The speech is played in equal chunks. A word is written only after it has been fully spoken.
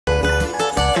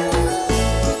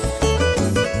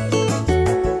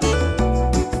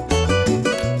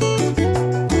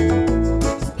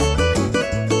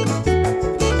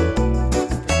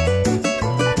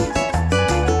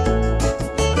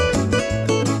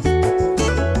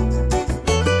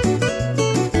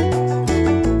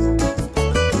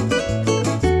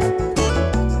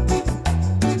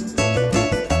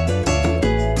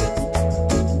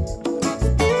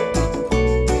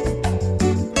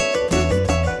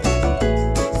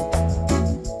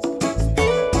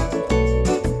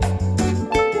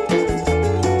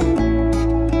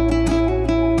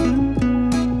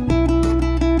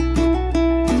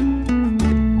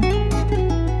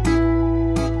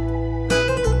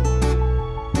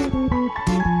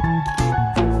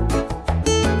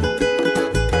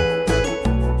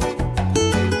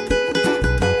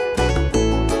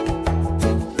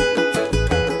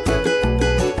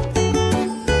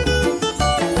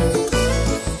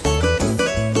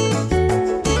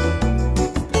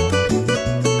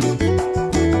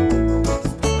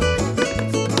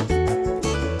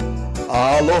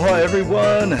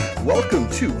everyone. Welcome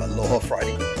to Aloha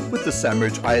Friday with the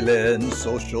Sandwich Island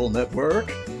Social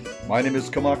Network. My name is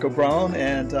Kamaka Brown,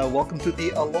 and welcome to the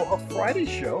Aloha Friday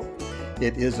show.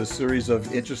 It is a series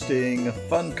of interesting,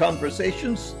 fun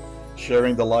conversations,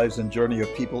 sharing the lives and journey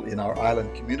of people in our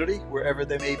island community, wherever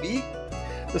they may be.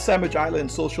 The Sandwich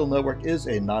Island Social Network is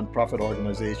a nonprofit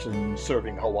organization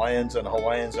serving Hawaiians and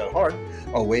Hawaiians at heart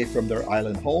away from their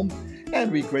island home. And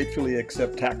we gratefully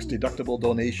accept tax-deductible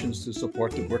donations to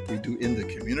support the work we do in the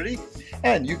community.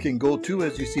 And you can go to,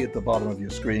 as you see at the bottom of your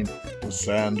screen,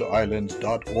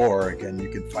 sandislands.org, and you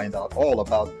can find out all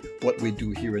about what we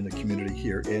do here in the community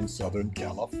here in Southern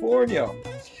California.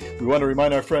 We want to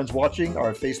remind our friends watching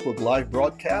our Facebook Live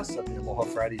broadcast at the Aloha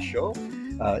Friday Show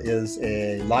is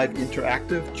a live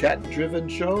interactive chat-driven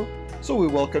show. So we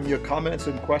welcome your comments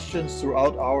and questions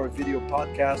throughout our video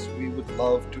podcast. We would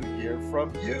love to hear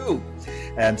from you.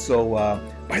 And so,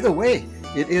 by the way,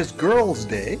 it is Girls'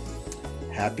 Day.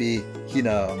 Happy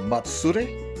Hina Matsure.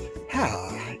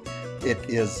 It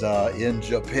is in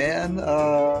Japan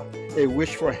a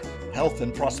wish for health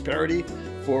and prosperity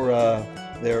for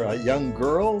their young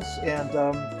girls. And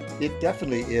it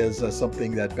definitely is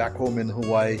something that back home in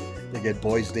Hawaii, they get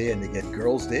Boys' Day and they get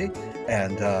Girls' Day.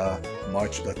 And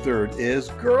March the 3rd is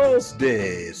Girls'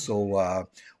 Day. So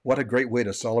what a great way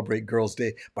to celebrate Girls'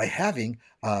 Day by having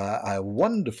a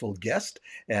wonderful guest.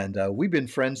 And we've been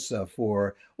friends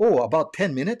for, about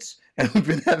 10 minutes. And we've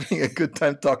been having a good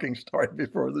time talking starting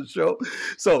before the show.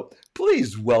 So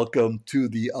please welcome to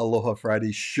the Aloha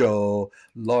Friday show,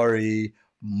 Laurie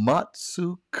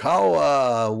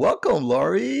MATSUKAWA. Welcome,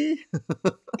 Laurie.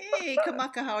 Hey,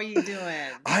 Kamaka, how are you doing?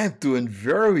 I'm doing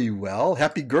very well.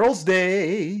 Happy Girls'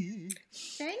 Day.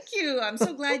 Thank you. I'm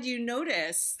so glad you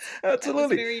noticed. Absolutely. That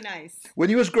was very nice. When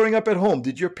you was growing up at home,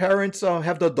 did your parents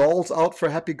have the dolls out for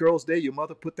Happy Girls' Day? Your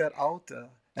mother put that out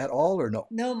at all or no?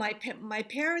 No, my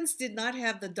parents did not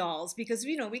have the dolls because,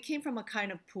 we came from a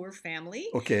kind of poor family.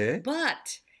 Okay.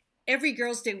 But every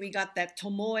Girls' Day, we got that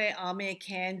tomoe ame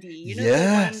candy. You know,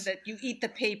 Yes. the one that you eat the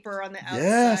paper on the outside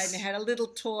Yes. and it had a little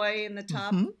toy in the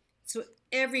top. Mm-hmm. So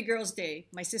every Girls' Day,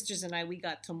 my sisters and I, we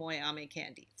got tomoe ame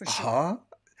candy for sure. Uh-huh.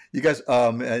 You guys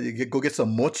you go get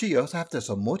some mochi. You also have to have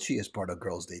some mochi as part of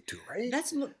Girls' Day too, right?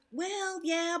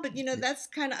 Yeah, but that's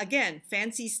kind of, again,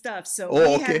 fancy stuff. So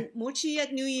Oh, we okay. had mochi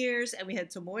at New Year's and we had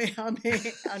tomoe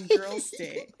ame on Girls'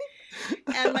 Day.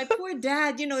 And my poor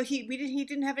dad, he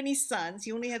didn't have any sons.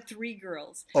 He only had 3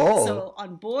 girls. Oh. So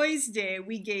on Boys' Day,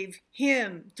 we gave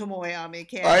him tomoe ame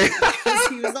candy because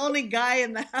he was the only guy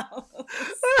in the house.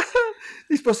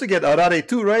 He's supposed to get arare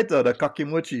too, right? The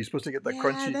kakimochi. He's supposed to get the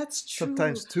crunchy. That's true.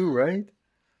 Sometimes too, right?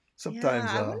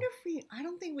 Sometimes. Yeah, I wonder if I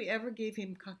don't think we ever gave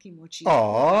him kakimochi.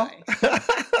 Aw.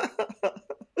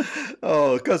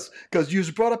 Oh, because you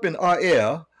was brought up in our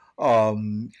area.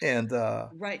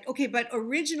 Right. Okay, but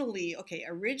originally,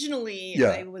 Yeah.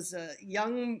 I was a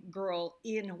young girl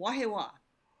in Wahiawa.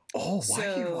 Oh, So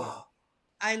Wahiawa.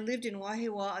 I lived in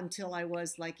Wahiawa until I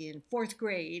was like in 4th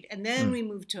grade, and then we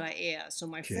moved to Aiea. So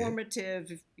my Okay.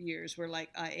 formative years were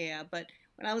like Aiea, but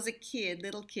when I was a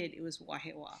little kid, it was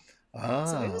Wahiawa. Ah,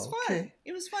 So it was fun. okay.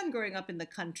 It was fun growing up in the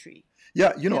country.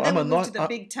 Yeah, And then I'm we a moved to the not.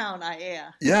 big town,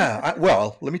 Aiea. Yeah,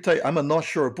 well, let me tell you, I'm a North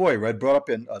Shore boy, right? Brought up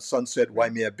in Sunset,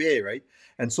 Waimea Bay, right?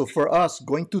 And so for us,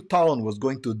 going to town was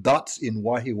going to Dots in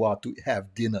Wahiawa to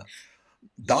have dinner.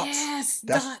 Dots. Yes,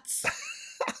 That's- Dots.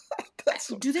 That's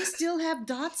Do they still have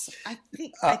Dots? I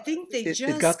think they it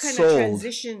just got kind of sold.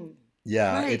 transitioned.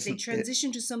 Yeah, Right, it's they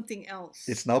transitioned to something else.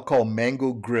 it's now called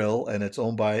Mango Grill, and it's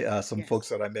owned by some Yes. folks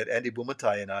that I met. Andy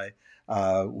Bumatai and I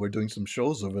were doing some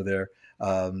shows over there,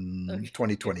 Okay.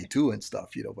 2022 and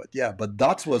stuff, But yeah, but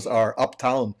Dots was our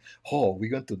uptown. Oh,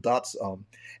 we went to Dots,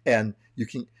 and you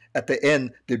can at the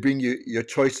end they bring you your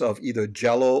choice of either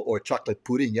Jello or chocolate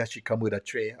pudding. Yes, you come with a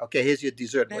tray. Okay, here's your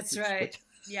dessert. That's What's- right.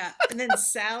 Yeah, and then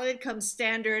salad comes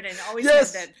standard, and always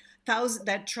Yes. have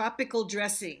that tropical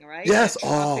dressing, right? Yes. That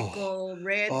Oh. tropical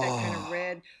red, that kind of Oh.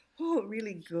 red. Oh,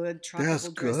 really good tropical That's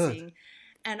good. dressing.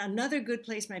 And another good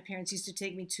place my parents used to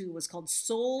take me to was called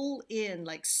Seoul Inn,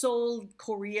 like Seoul,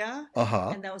 Korea. Uh-huh.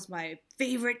 And that was my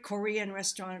favorite Korean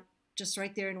restaurant, just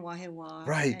right there in Wahiawa.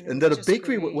 Right, it and was then a just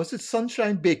bakery. great. Was it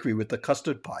Sunshine Bakery with the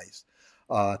custard pies?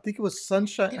 I think it was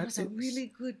Sunshine. There I was a think it was- really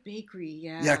good bakery,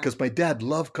 yeah. Yeah, because my dad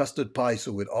loved custard pie,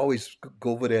 so we'd always go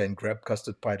over there and grab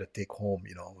custard pie to take home,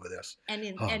 over there. And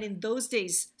in Huh. and in those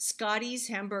days, Scotty's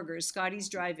hamburgers, Scotty's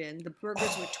Drive-In, the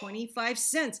burgers were 25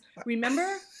 cents.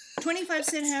 Remember?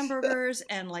 25-cent hamburgers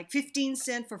and like 15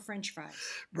 cents for French fries.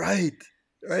 Right.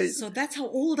 Right? So that's how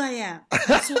old I am.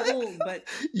 I'm so old, but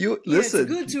You yeah, it's listen.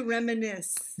 good to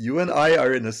reminisce. You and I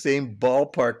are in the same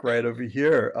ballpark right over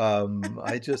here.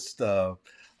 I just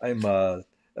I'm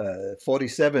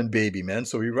 47 baby man,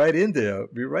 so we're right in there.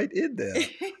 We're right in there.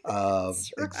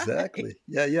 That's right. Exactly.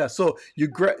 Yeah, yeah. So you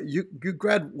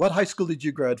grad. What high school did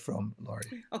you grad from,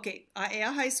 Laurie? Okay,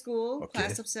 Aea High School, Okay.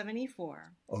 class of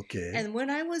 74. Okay. And when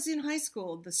I was in high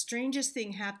school, the strangest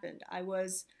thing happened. I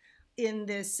was in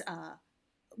this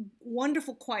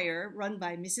wonderful choir run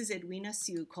by Mrs. Edwina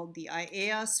Siu called the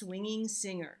Aea Swinging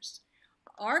Singers.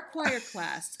 Our choir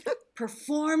class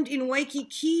performed in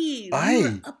Waikiki. We were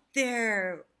Aye, up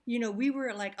there. You know, we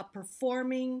were like a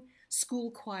performing school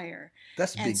choir.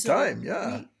 that's And big so time.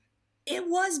 Yeah. it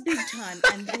was big time.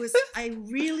 And I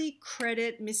really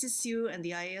credit Mrs. Siu and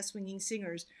the Aea Swinging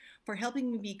Singers for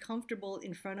helping me be comfortable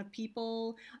in front of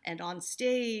people and on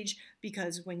stage,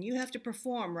 because when you have to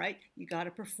perform, right, you got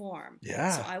to perform.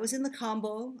 Yeah. So I was in the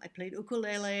combo, I played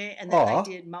ukulele, and then I Aw.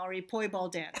 did Maori poi ball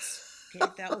dance.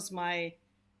 Okay, that was my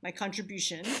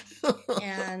contribution.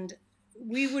 And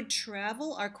we would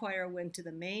travel. Our choir went to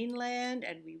the mainland,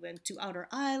 and we went to outer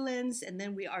islands, and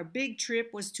then our big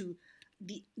trip was to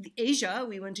the Asia.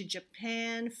 We went to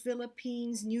Japan,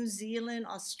 Philippines, New Zealand,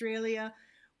 Australia.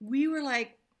 We were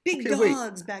like big Okay, wait.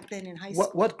 dogs back then in high school.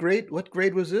 What grade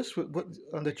was this? What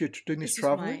that you're doing this This is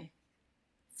traveling? my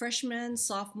freshman,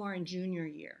 sophomore, and junior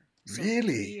year. So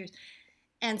Really? 3 years.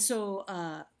 And so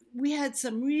we had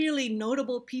some really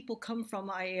notable people come from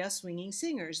Aea Swinging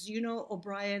Singers. You know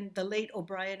O'Brien, the late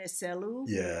O'Brien Eselu, who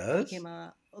Yes. became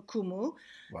a kumu.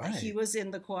 Why? He was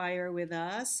in the choir with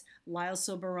us. Lyle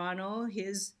Soberano,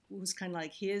 who was kind of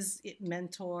like his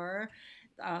mentor.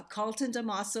 Carlton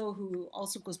Damaso, who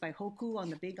also goes by Hoku on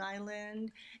the Big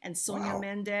Island, and Sonia Wow.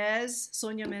 Mendez.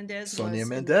 Sonia Mendez Sonia was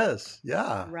Mendez.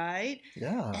 Yeah. right.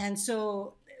 Yeah. And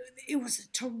so it was a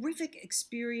terrific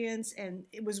experience, and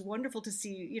it was wonderful to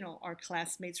see, you know, our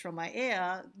classmates from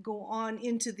Aea go on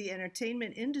into the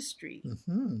entertainment industry.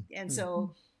 Mm-hmm. And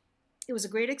so it was a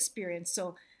great experience.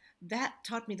 So that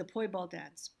taught me the poi ball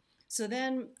dance. So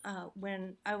then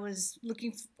when I was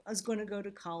I was going to go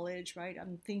to college, right?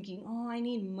 I'm thinking, oh, I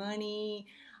need money.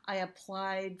 I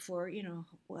applied for, you know,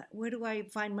 where do I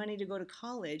find money to go to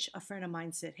college? A friend of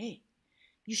mine said, hey,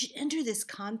 you should enter this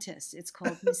contest. It's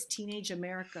called Miss Teenage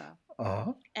America.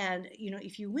 Uh-huh. And, you know,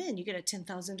 if you win, you get a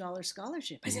 $10,000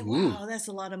 scholarship. I said, Ooh. wow, that's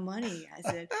a lot of money. I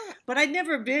said, but I'd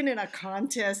never been in a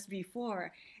contest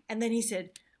before. And then he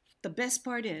said, the best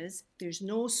part is there's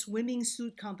no swimming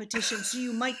suit competition, so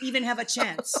you might even have a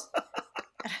chance.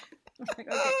 I'm like,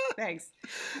 okay, thanks.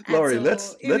 And Laurie,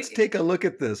 so let's take a look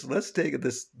at this. Let's take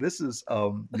this. This is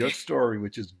your story,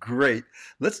 which is great.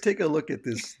 Let's take a look at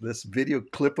this video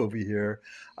clip over here,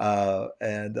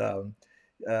 and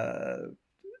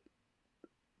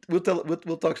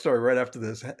we'll talk story right after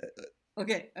this.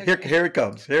 Okay. Here it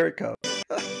comes. Here it comes.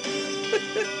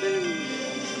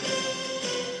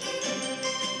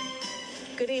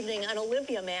 Good evening. An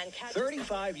Olympia man...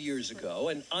 35 years ago,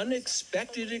 an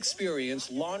unexpected experience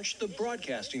launched the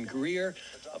broadcasting career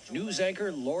of news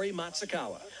anchor Laurie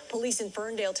MATSUKAWA. Police in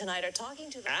Ferndale tonight are talking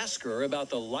to... Ask her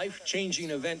about the life-changing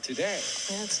event today.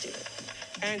 That's stupid.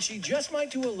 And she just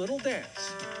might do a little dance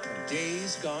from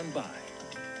days gone by.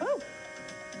 Oh.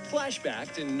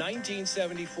 Flashback to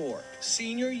 1974,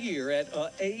 senior year at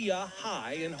Aea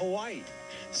High in Hawaii.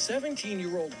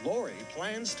 17-year-old Laurie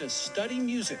plans to study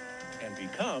music and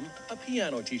become a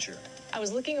piano teacher. I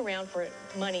was looking around for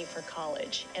money for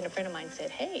college, and a friend of mine said,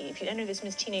 hey, if you enter this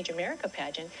Miss Teenage America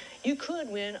pageant, you could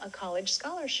win a college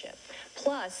scholarship.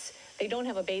 Plus, they don't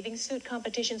have a bathing suit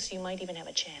competition, so you might even have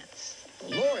a chance.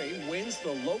 Laurie wins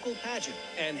the local pageant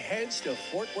and heads to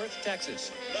Fort Worth,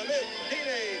 Texas. The Miss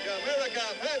Teenage America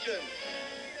pageant.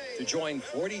 To join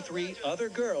 43 other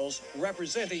girls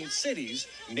representing cities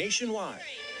nationwide.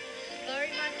 Laurie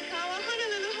MATSUKAWA,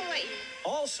 Honolulu, Hawaii.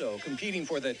 Also competing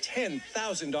for the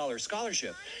 $10,000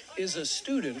 scholarship is a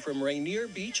student from Rainier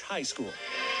Beach High School.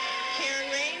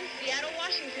 Karen Rain, Seattle,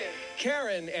 Washington.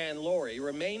 Karen and Laurie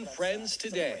remain friends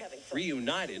today,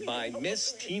 reunited by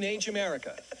Miss Teenage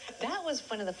America. That was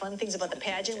one of the fun things about the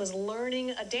pageant, was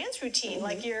learning a dance routine,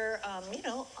 like you're, you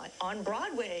know, on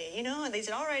Broadway, you know, and they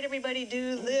said, all right, everybody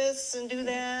do this and do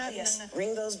that. Yes, and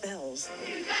ring those bells.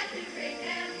 We've got to ring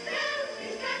them bells.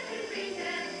 We've got to ring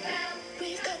them bells.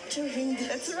 We've got to ring them.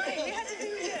 That's right, we had to do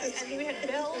that. And we had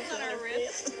bells on our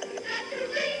wrists. We've got to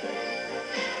ring them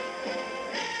bells.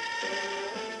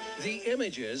 The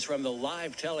images from the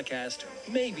live telecast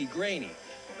may be grainy,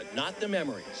 but not the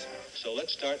memories. So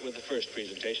let's start with the first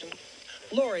presentation.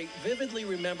 Laurie vividly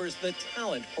remembers the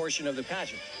talent portion of the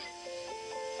pageant.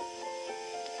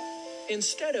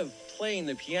 Instead of playing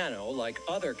the piano like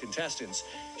other contestants,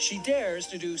 she dares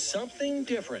to do something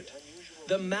different.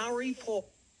 The Maori Poi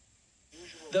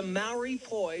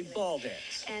ball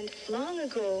dance. And long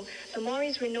ago, the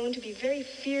Maoris were known to be very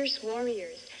fierce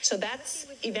warriors. So that's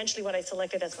eventually what I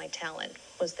selected as my talent,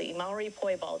 was the Maori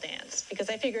Poi ball dance. Because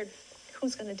I figured,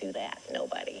 who's going to do that?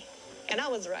 Nobody. And I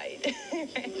was right.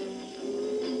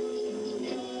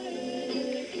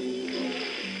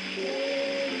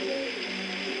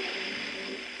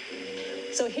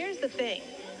 So here's the thing.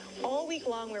 All week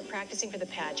long, we're practicing for the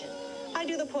pageant. I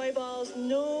do the poi balls,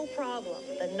 no problem.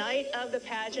 The night of the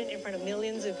pageant, in front of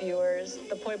millions of viewers,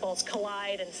 the poi balls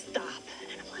collide and stop.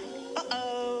 And I'm like,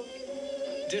 uh-oh.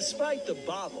 Despite the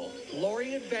bobble,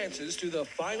 Lori advances to the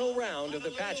final round of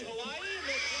the pageant.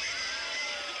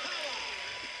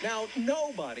 Now,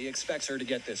 nobody expects her to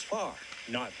get this far.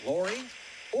 Not Lori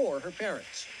or her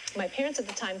parents. My parents at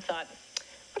the time thought,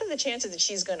 what are the chances that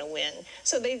she's going to win?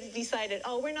 So they decided,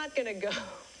 oh, we're not going to go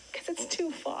because it's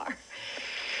too far.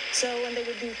 So when they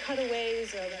would do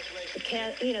cutaways of the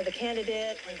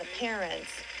candidate and the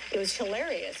parents, it was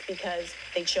hilarious because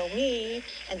they'd show me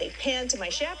and they'd pan to my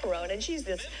chaperone, and she's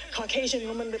this Caucasian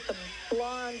woman with the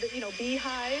blonde,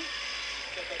 beehive.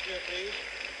 Step up here, please.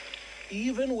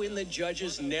 Even when the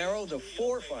judges narrow the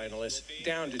 4 finalists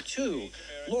down to 2,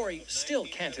 Lori still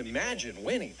can't imagine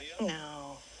winning.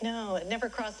 No, it never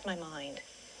crossed my mind.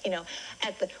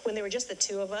 When there were just the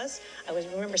 2 of us, I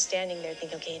remember standing there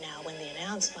thinking, okay, now when they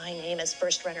announce my name as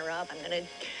first runner-up, I'm going to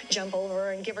jump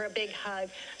over and give her a big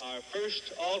hug. Our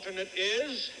first alternate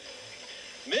is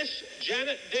Miss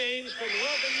Janet Danes from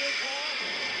Weldon, Utah.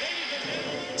 Ladies and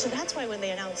gentlemen. So that's why when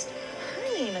they announced her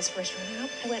name as first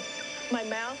runner-up, I went, my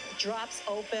mouth drops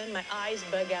open, my eyes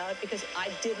bug out because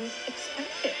I didn't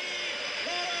expect it.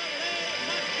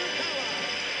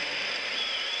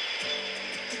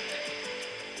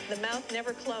 The mouth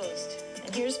never closed.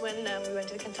 And here's when we went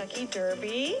to the Kentucky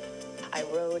Derby. I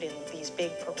rode in these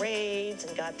big parades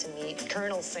and got to meet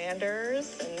Colonel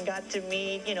Sanders and got to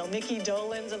meet, Mickey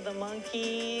Dolenz of the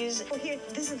Monkees. Oh, here,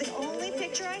 this is the only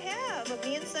picture I have of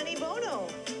me and Sonny Bono.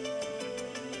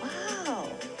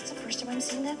 Wow, it's the first time I'm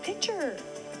seeing that picture.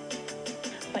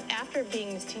 But after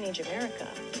being Miss Teenage America,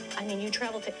 you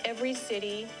travel to every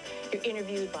city. You're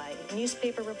interviewed by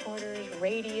newspaper reporters,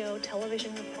 radio,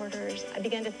 television reporters. I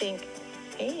began to think,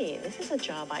 hey, this is a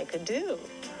job I could do.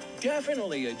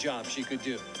 Definitely a job she could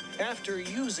do. After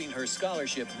using her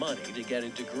scholarship money to get a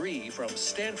degree from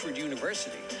Stanford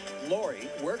University, Lori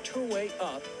worked her way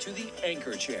up to the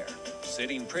anchor chair,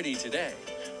 sitting pretty today,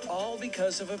 all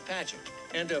because of a pageant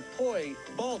and a poi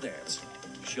ball dance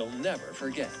she'll never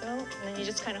forget. So, and then you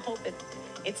just kind of hope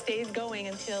it stays going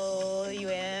until you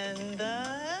end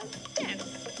the dance.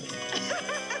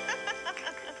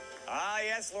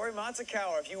 Yes, Lori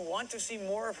MATSUKAWA. If you want to see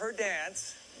more of her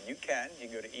dance, you can. You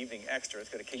can go to Evening Extras.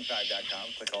 Go to king5.com,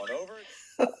 click on over.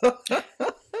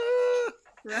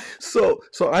 So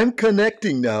I'm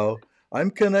connecting now.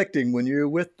 I'm connecting when you're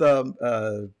with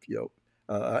Aya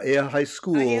High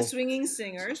School. Swinging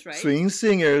singers, right? Swinging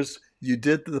singers. You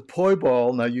did the poi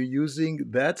ball. Now you're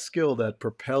using that skill that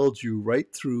propelled you right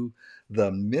through the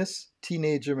Miss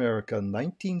Teenage America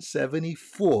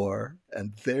 1974,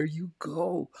 and there you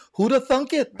go. Who'd have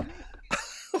thunk it?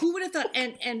 Who would have thought?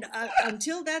 And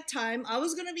until that time, I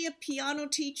was going to be a piano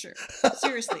teacher.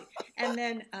 Seriously. And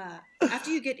then after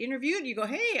you get interviewed, you go,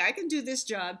 hey, I can do this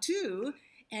job too.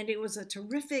 And it was a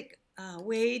terrific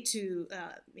way to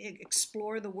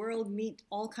explore the world, meet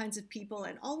all kinds of people,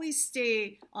 and always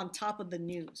stay on top of the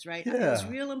news, right? Yeah. It was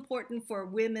real important for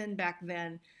women back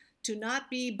then to not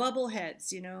be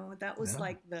bubbleheads, that was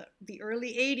like the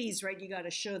early 80s, right? You got to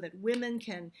show that women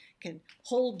can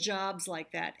hold jobs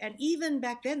like that. And even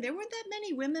back then, there weren't that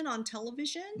many women on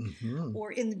television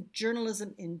or in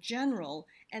journalism in general.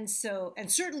 And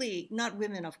certainly not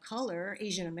women of color,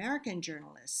 Asian American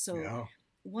journalists. So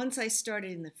once I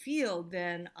started in the field,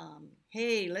 then,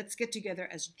 hey, let's get together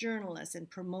as journalists and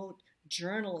promote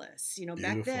journalists.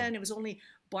 Back then it was only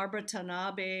Barbara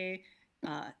Tanabe,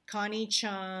 Connie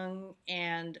Chung,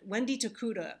 and Wendy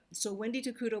Takuda. So Wendy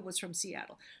Takuda was from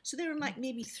Seattle. So there were like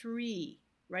maybe 3,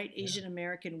 right, Asian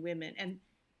American women. And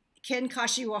Ken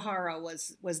Kashiwahara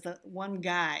was the one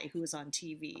guy who was on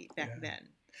TV back then.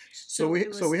 So we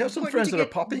have some friends that are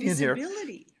popping in here.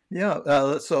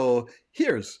 Yeah, so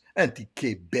here's Auntie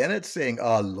Kay Bennett saying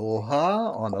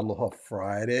aloha on Aloha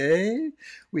Friday.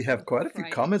 We have quite a few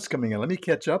comments coming in. Let me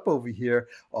catch up over here.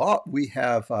 We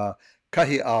have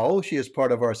Kahi'ao. She is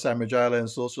part of our Sandwich Island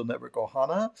Social Network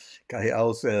Ohana.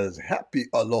 Kahi'ao says, happy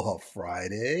Aloha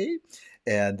Friday.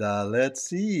 And let's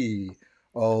see.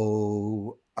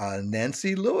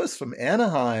 Nancy Lewis from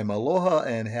Anaheim. Aloha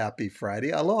and happy Friday.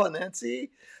 Aloha,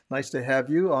 Nancy. Nice to have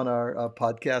you on our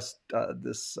podcast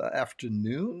this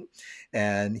afternoon.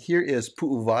 And here is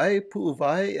Pu'uvai.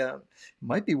 Pu'uvai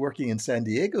might be working in San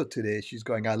Diego today. She's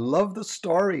going, I love the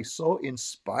story. So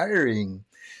inspiring.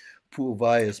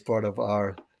 Pu'uvai is part of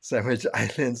our Sandwich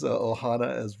Islands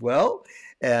ohana as well.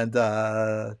 And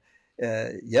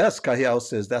yes, Kahiao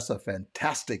says that's a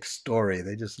fantastic story.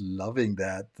 They're just loving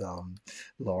that,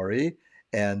 Lori.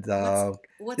 And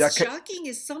what's shocking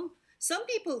is some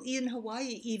people in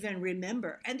Hawaii even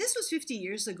remember, and this was 50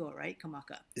 years ago, right,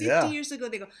 Kamaka? 50 years ago,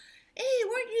 they go, hey,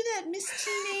 weren't you that Miss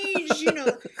Teenage,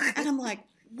 And I'm like,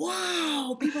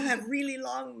 wow, people have really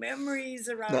long memories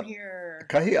around here.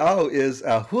 Kahiao is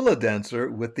a hula dancer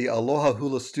with the Aloha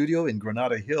Hula Studio in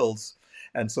Granada Hills.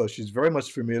 And so she's very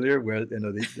much familiar where, they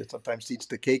sometimes teach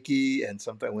the keiki, and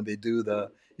sometimes when they do the,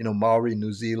 Maori,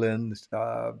 New Zealand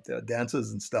the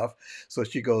dances and stuff. So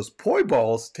she goes, poi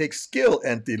balls take skill,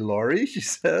 Auntie Lori, she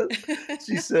says.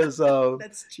 She says,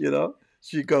 That's true.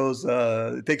 She goes,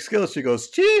 it takes skills. She goes,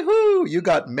 chee-hoo, you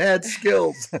got mad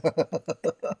skills.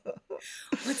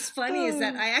 What's funny is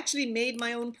that I actually made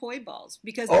my own poi balls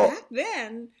because back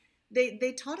then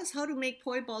they taught us how to make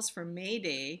poi balls for May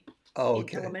Day. In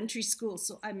elementary school.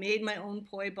 So I made my own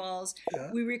poi balls. Yeah.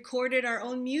 We recorded our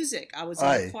own music. I was in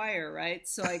a choir, right?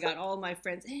 So I got all my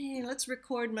friends, hey, let's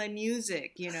record my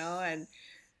music, and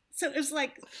so it was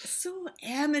like so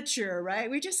amateur, right?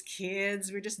 We're just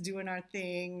kids. We're just doing our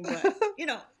thing. But,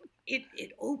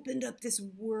 it opened up this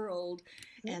world.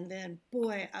 And then,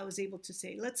 boy, I was able to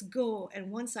say, let's go.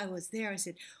 And once I was there, I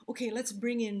said, okay, let's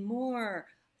bring in more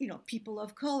people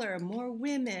of color, more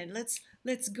women. Let's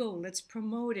go. Let's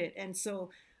promote it. And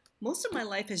so most of my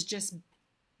life has just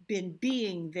been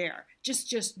being there,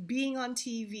 just being on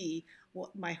TV.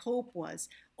 What my hope was,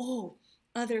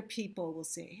 other people will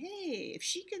say, hey, if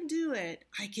she can do it,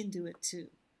 I can do it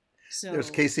too. So there's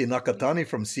Casey Nakatani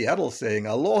from Seattle saying,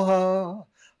 aloha,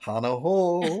 hana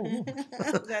ho.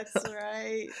 That's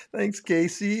right. Thanks,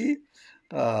 Casey.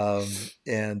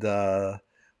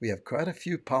 We have quite a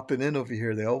few popping in over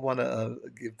here. They all want to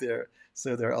give their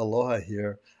aloha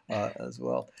here as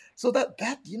well. So that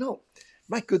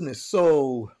my goodness.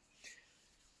 So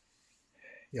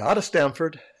you're out of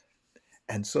Stanford,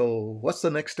 and so what's the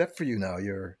next step for you now?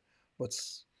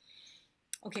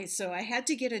 Okay, so I had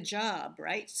to get a job,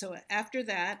 right? So after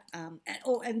that,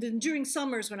 and then during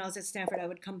summers when I was at Stanford, I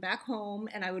would come back home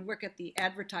and I would work at the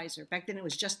Advertiser. Back then it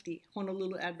was just the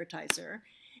Honolulu Advertiser.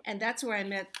 And that's where I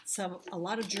met a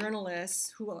lot of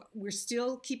journalists who we're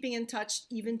still keeping in touch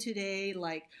even today,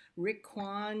 like Rick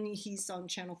Kwan, he's on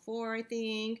Channel 4, I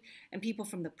think, and people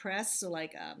from the press, so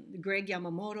like Greg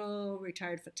Yamamoto,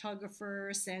 retired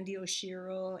photographer, Sandy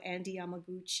Oshiro, Andy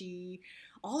Yamaguchi,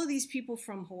 all of these people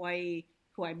from Hawaii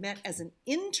who I met as an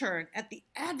intern at the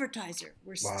Advertiser.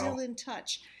 We're still in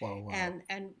touch. Wow.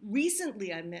 And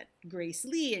recently I met Grace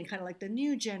Lee and kind of like the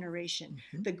new generation.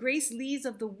 Mm-hmm. The Grace Lees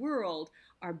of the world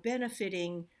are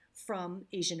benefiting from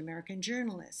Asian American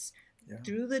journalists. Yeah.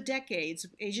 Through the decades,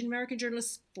 Asian American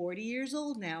journalists, 40 years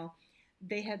old now,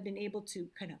 they have been able to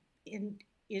kind of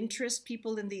interest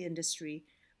people in the industry,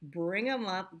 bring them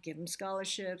up, give them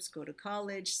scholarships, go to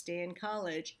college, stay in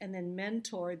college, and then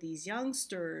mentor these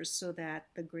youngsters so that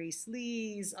the Grace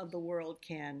Lees of the world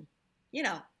can,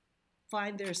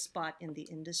 find their spot in the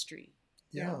industry.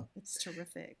 Yeah. It's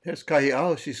terrific. Here's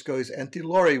Kahiao. She goes, Auntie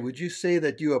Lori, would you say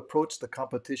that you approached the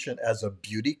competition as a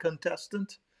beauty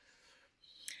contestant?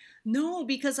 No,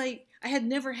 because I had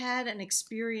never had an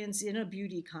experience in a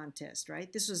beauty contest,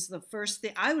 right? This was the first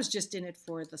thing. I was just in it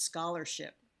for the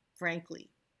scholarship, frankly.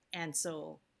 And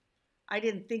so I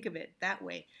didn't think of it that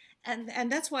way. And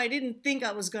that's why I didn't think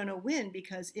I was going to win,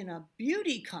 because in a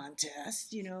beauty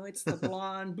contest, it's the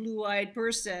blonde, blue-eyed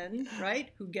person, right,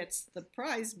 who gets the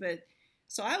prize. But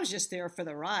so I was just there for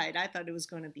the ride. I thought it was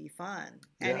going to be fun.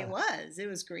 And it was. It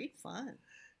was great fun.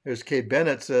 There's Kay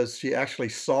Bennett says she actually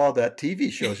saw that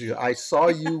TV show. She goes, I saw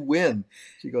you win.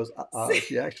 She goes,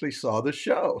 she actually saw the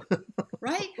show.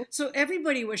 Right? So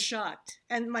everybody was shocked.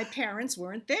 And my parents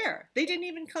weren't there. They didn't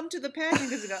even come to the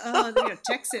pageant because they go,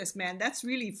 Texas, man, that's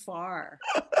really far.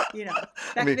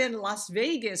 Back then Las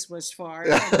Vegas was far.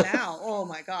 And now, oh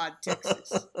my God,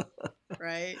 Texas.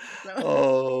 Right? So.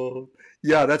 Oh,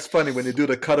 yeah, that's funny. When they do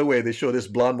the cutaway, they show this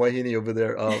blonde wahine over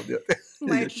there.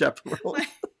 The chaperone.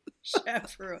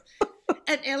 Chaperone.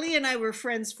 And Ellie and I were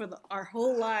friends for our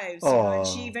whole lives. And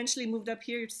she eventually moved up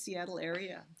here to Seattle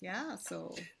area. Yeah,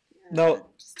 so. Yeah, now,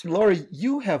 Lori,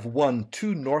 you have won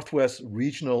 2 Northwest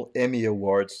Regional Emmy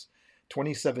Awards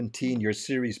 2017, your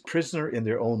series Prisoner in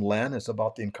Their Own Land is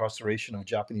about the incarceration of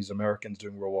Japanese Americans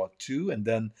during World War II. And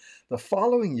then the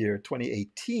following year,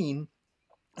 2018,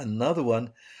 another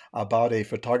one about a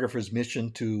photographer's mission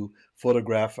to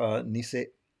photograph Nisei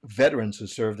veterans who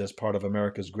served as part of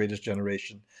America's Greatest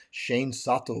Generation, Shane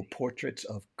Sato, Portraits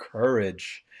of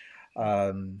Courage.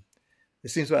 It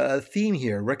seems a theme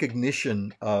here,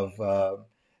 recognition of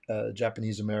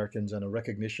Japanese Americans and a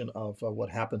recognition of what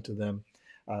happened to them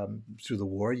through the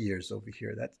war years over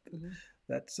here.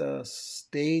 That's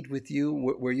stayed with you.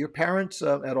 Were your parents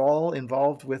at all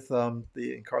involved with the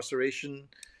incarceration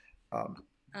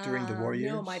during the war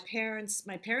years? No, my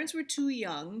parents were too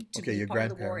young to be your part of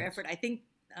the war grandparents. effort. I think,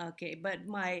 but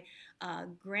my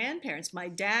grandparents, my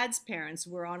dad's parents,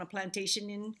 were on a plantation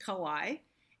in Kauai,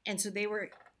 and so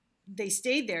they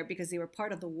stayed there because they were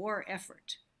part of the war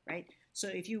effort, right? So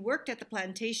if you worked at the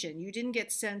plantation, you didn't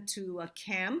get sent to a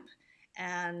camp,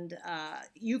 and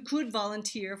you could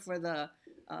volunteer for the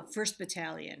 1st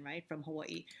Battalion, right, from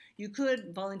Hawaii. You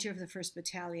could volunteer for the 1st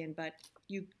Battalion, but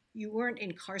you weren't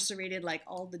incarcerated like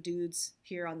all the dudes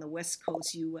here on the West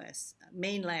Coast U.S.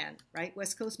 Mainland, right?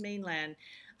 West Coast mainland.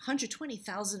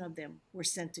 120,000 of them were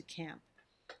sent to camp.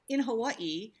 In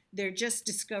Hawaii, they're just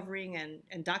discovering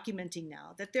and documenting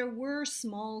now that there were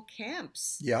small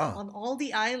camps on all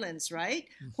the islands, right?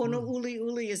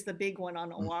 Honouliuli is the big one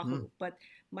on Oahu. But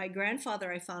my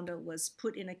grandfather, I found out, was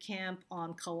put in a camp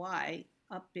on Kauai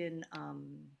up in,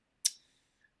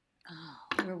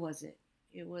 where was it?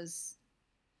 It was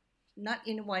not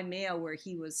in Waimea where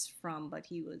he was from, but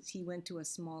he went to a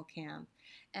small camp,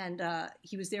 and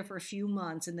he was there for a few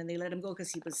months, and then they let him go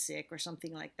because he was sick or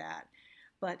something like that.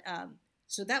 But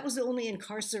so that was the only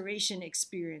incarceration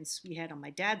experience we had on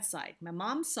my dad's side. My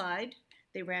mom's side,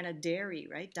 they ran a dairy,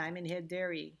 right? Diamond Head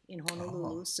Dairy in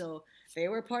Honolulu. So they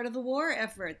were part of the war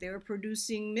effort. They were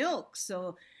producing milk.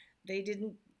 So they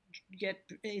didn't get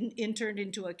interned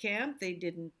into a camp. They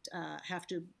didn't have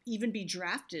to even be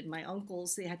drafted. My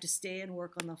uncles, they had to stay and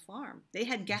work on the farm. They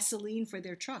had gasoline for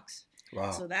their trucks.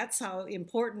 Wow. So that's how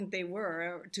important they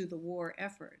were to the war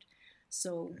effort.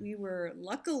 So we were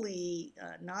luckily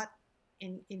not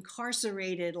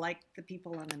incarcerated like the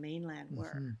people on the mainland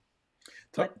were.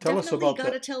 But tell us about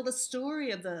got to tell the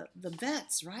story of the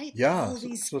vets, right? Yeah. All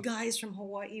these guys from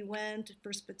Hawaii went,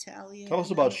 1st Battalion. Tell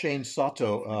us about Shane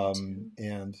Sato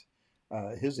and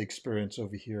his experience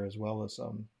over here, as well as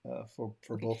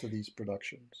for both of these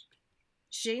productions.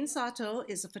 Shane Sato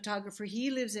is a photographer. He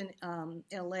lives in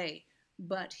L.A.,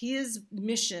 but his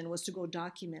mission was to go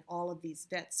document all of these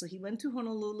vets. So he went to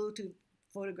Honolulu to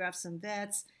photograph some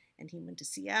vets, and he went to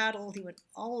Seattle. He went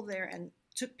all there and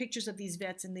took pictures of these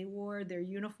vets, and they wore their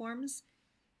uniforms,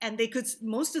 and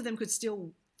most of them could still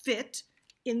fit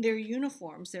in their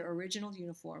uniforms, their original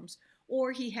uniforms,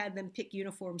 or he had them pick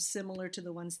uniforms similar to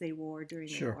the ones they wore during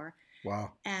the war.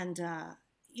 Wow. And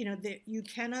you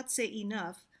cannot say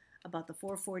enough about the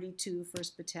 442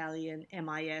 1st Battalion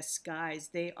MIS guys.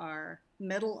 They are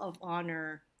Medal of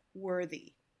Honor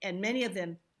worthy, and many of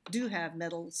them do have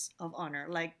medals of honor,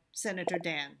 like Senator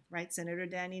Dan, right? Senator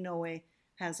Dan Inoue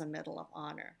has a Medal of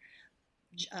Honor.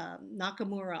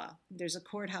 Nakamura, there's a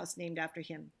courthouse named after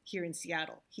him here in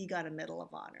Seattle. He got a Medal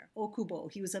of Honor.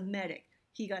 Okubo, he was a medic.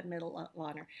 He got Medal of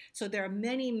Honor. So there are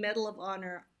many Medal of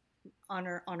Honor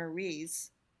honorees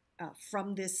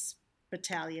from this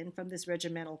battalion, from this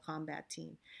regimental combat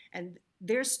team. And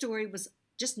their story was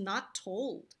just not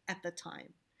told at the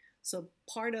time. So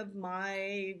part of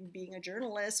my being a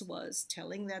journalist was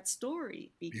telling that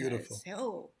story because,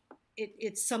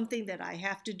 it's something that I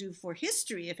have to do for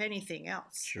history, if anything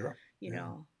else. Sure. You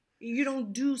know, you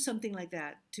don't do something like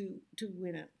that to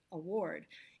win an award.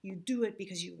 You do it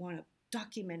because you want to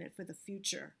document it for the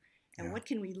future. And what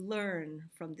can we learn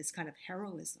from this kind of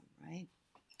heroism, right?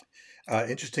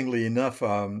 Interestingly enough,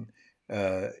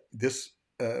 this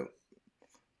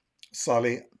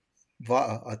Sali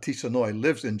Va'a Atisanoi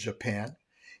lives in Japan.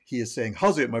 He is saying,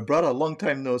 "How's it, my brother? Long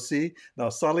time no see." Now,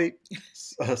 Sali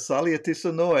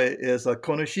Atisanoi is a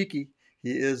Konoshiki.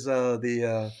 He is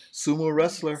the sumo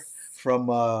wrestler from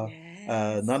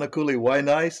Nanakuli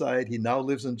Waianae side. He now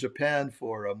lives in Japan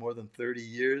for more than 30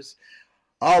 years.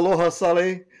 Aloha,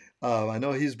 Sali. I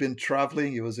know he's been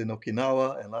traveling. He was in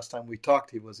Okinawa, and last time we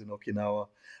talked, he was in Okinawa.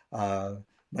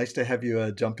 Nice to have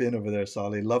you jump in over there,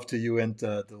 Sali. Love to you and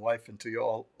the wife and to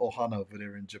your ohana over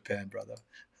there in Japan, brother.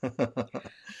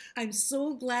 I'm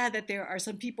so glad that there are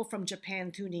some people from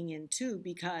Japan tuning in too,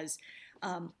 because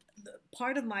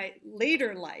part of my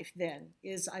later life then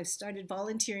is I started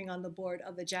volunteering on the board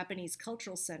of the Japanese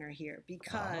Cultural Center here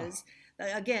because,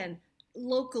 again,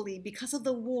 locally, because of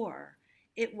the war,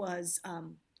 it was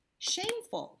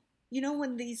shameful.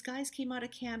 When these guys came out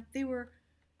of camp, they were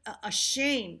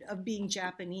ashamed of being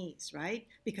Japanese, right?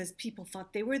 Because people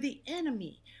thought they were the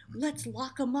enemy. Let's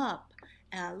lock them up.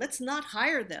 Let's not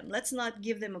hire them. Let's not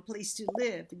give them a place to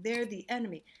live. They're the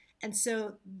enemy. And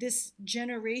so this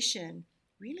generation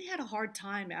really had a hard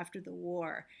time after the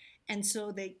war. And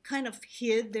so they kind of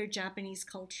hid their Japanese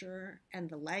culture and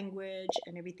the language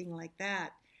and everything like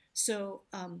that. So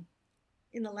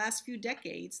in the last few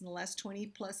decades, in the last 20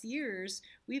 plus years,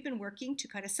 we've been working to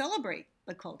kind of celebrate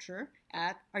the culture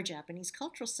at our Japanese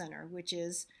Cultural Center, which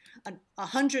is a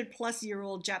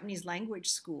 100-plus-year-old Japanese language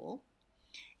school.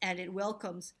 And it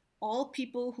welcomes all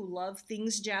people who love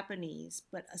things Japanese,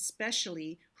 but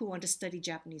especially who want to study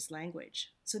Japanese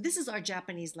language. So this is our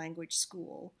Japanese language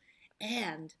school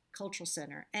and cultural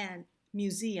center and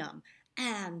museum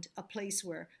and a place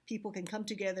where people can come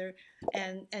together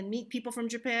and meet people from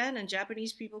Japan, and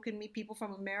Japanese people can meet people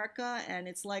from America. And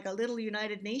it's like a little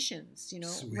United Nations,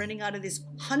 Sweet. running out of this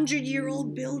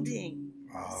 100-year-old building.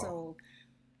 Wow. So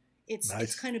it's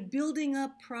Nice. kind of building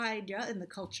up pride in the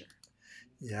culture.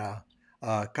 Yeah.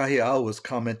 Kahiao was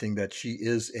commenting that she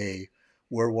is a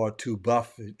World War II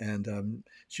buff, and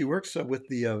she works with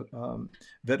the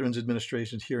Veterans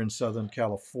Administration here in Southern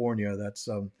California. That's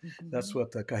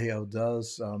what Kahiao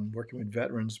does, working with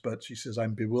veterans. But she says,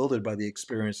 I'm bewildered by the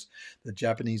experience that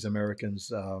Japanese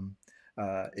Americans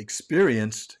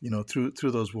experienced,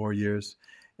 through those war years.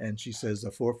 And she says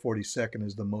the 442nd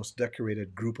is the most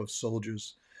decorated group of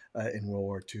soldiers in World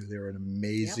War II. They're an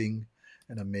amazing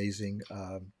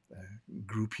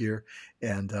group here.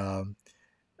 And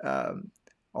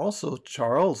also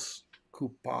Charles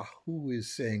Kupahu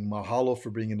is saying mahalo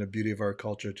for bringing the beauty of our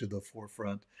culture to the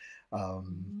forefront.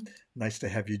 Nice to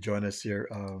have you join us here,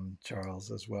 Charles,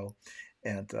 as well.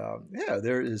 And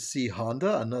there is C.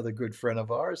 Honda, another good friend of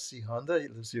ours. C. Honda, he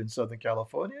lives here in Southern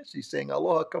California. She's saying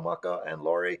aloha kamaka, and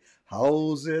Lori,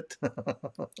 how's it?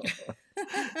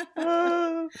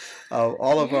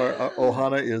 All of our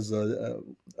ohana is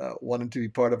wanting to be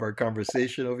part of our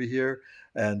conversation over here.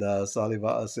 And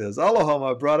Saliva'a says, aloha,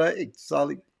 my brother. Hey,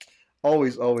 Sali,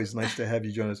 always nice to have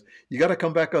you join us. You got to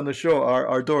come back on the show.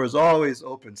 Our door is always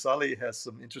open. Sali has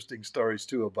some interesting stories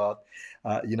too about,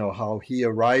 how he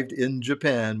arrived in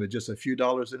Japan with just a few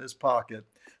dollars in his pocket,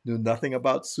 knew nothing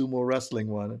about sumo wrestling,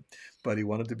 but he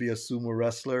wanted to be a sumo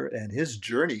wrestler, and his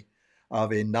journey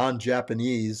of a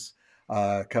non-Japanese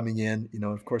coming in.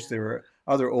 Of course, there were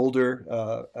other older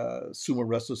sumo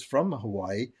wrestlers from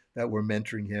Hawaii that were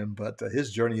mentoring him, but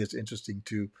his journey is interesting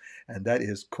too, and that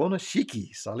is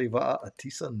Konoshiki Saliva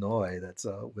Atisa Noi that's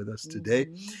with us today.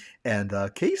 And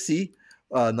Casey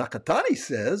Nakatani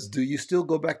says, do you still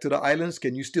go back to the islands?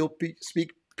 Can you still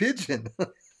speak Pidgin?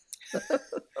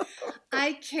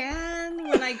 I can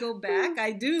when I go back.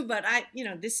 I do, but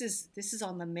this is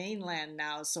on the mainland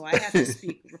now, so I have to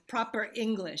speak proper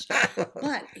English.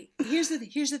 But here's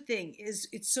the thing: is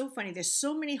it's so funny. There's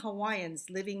so many Hawaiians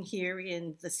living here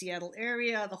in the Seattle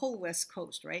area, the whole West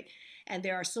Coast, right? And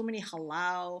there are so many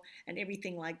halau and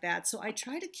everything like that. So I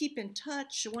try to keep in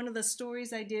touch. One of the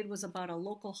stories I did was about a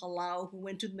local halau who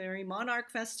went to the Merry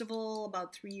Monarch Festival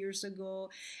about 3 years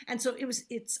ago. And so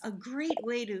it's a great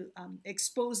way to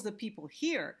expose the people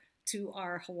here to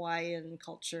our Hawaiian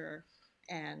culture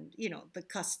and, the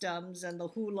customs and the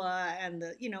hula and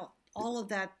all of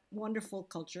that wonderful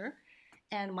culture.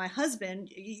 And my husband,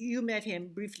 you met him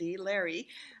briefly, Larry.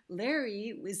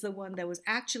 Larry is the one that was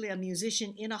actually a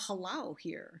musician in a halau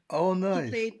here. Oh,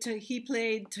 nice. He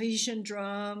played Tahitian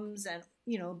drums and,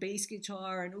 bass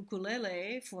guitar and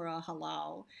ukulele for a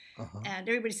halau. And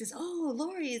everybody says, oh,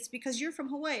 Lori, it's because you're from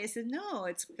Hawaii. I said, no,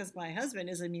 it's because my husband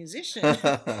is a musician.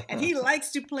 And he likes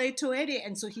to play toere.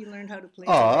 And so he learned how to play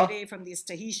toere from these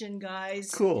Tahitian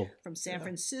guys from San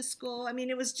Francisco. I mean,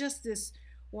 it was just this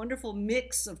wonderful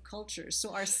mix of cultures.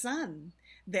 So our son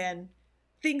then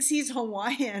thinks he's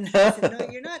Hawaiian. I said, no,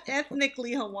 you're not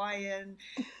ethnically Hawaiian.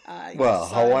 Well,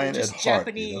 Hawaiian just at heart,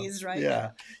 Japanese, right? Yeah.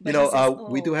 But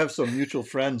we do have some mutual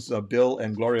friends, Bill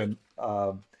and Gloria.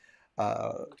 Bill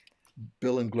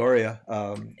and Gloria.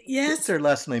 Yes. What's their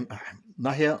last name?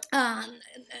 Nahalea.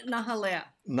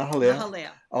 Nahalea.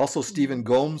 Also, Stephen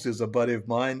Gomes is a buddy of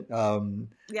mine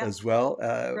as well.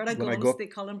 Brother Gomes, they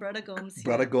call him Brother Gomes.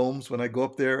 Brother Gomes, when I go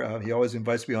up there, he always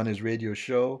invites me on his radio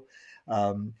show.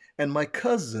 And my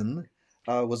cousin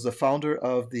was the founder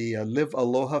of the Live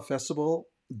Aloha Festival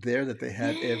there that they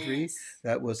had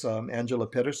that was Angela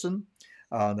Pedersen.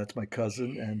 That's my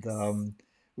cousin. And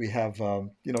we have,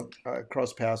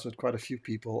 crossed paths with quite a few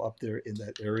people up there in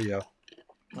that area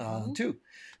too.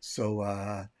 So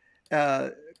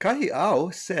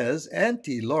Kahiao says,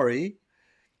 Auntie Lori,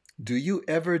 Do you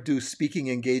ever do speaking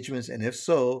engagements? And if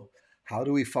so, how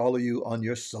do we follow you on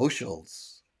your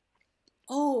socials?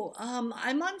 Oh, I'm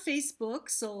on Facebook,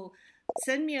 so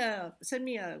send me a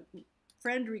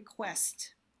friend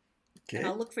request, and Okay.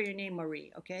 I'll look for your name,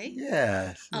 Marie. Okay.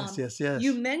 Yes, yes, yes,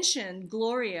 You yes. mentioned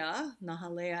Gloria,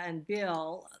 Nahalea, and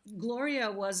Bill.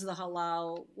 Gloria was the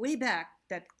halau way back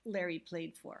that Larry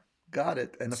played for. Got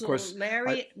it. And of So course, I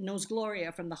Larry knows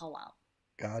Gloria from the halau.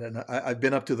 got it. And I've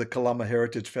been up to the Kalama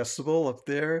Heritage Festival up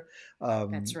there. That's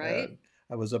Um, uh, right.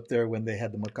 I was up there when they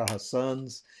had the Makaha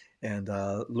Sons and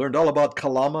learned all about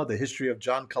Kalama, the history of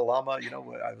John Kalama. You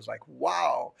know, I was like,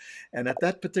 wow. And at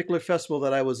that particular festival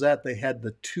that I was at, they had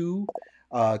the two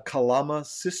Kalama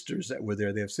sisters that were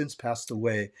there. They have since passed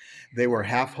away. They were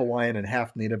half Yeah. Hawaiian and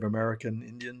half Native American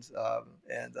Indians.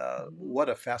 And Mhm. what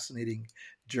a fascinating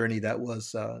journey that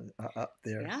was up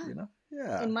there, Yeah. you know?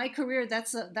 Yeah. In my career,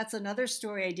 that's another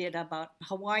story I did about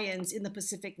Hawaiians in the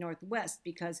Pacific Northwest,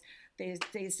 because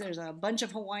there's a bunch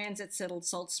of Hawaiians that settled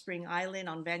Salt Spring Island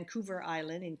on Vancouver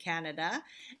Island in Canada,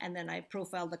 and then I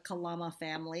profiled the Kalama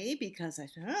family because I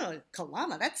said, oh,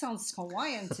 Kalama, that sounds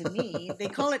Hawaiian to me. They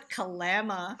call it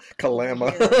Kalama over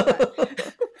Kalama. here,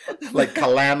 but Like it's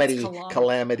calamity, Kalama.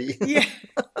 calamity. Yeah,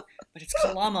 but it's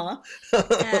Kalama.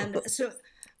 And so,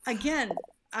 again,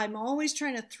 I'm always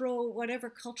trying to throw whatever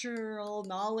cultural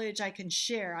knowledge I can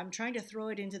share. I'm trying to throw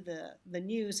it into the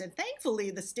news. And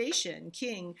thankfully, the station,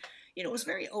 King, was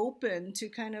very open to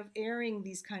kind of airing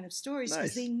these kind of stories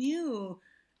because they Nice. knew,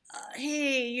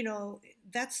 hey,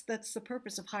 that's the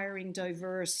purpose of hiring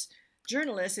diverse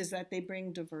journalists, is that they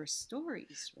bring diverse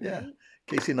stories, Yeah. right?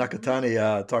 Casey Mhm.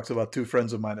 Nakatani talks about two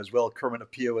friends of mine as well. Kermit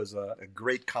Apio is a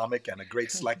great comic and a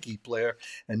great slacky player.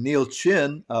 And Neil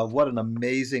Chin, what an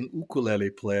amazing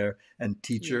ukulele player and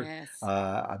teacher. Yes.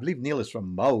 I believe Neil is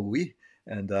from Maui.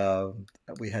 And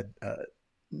we had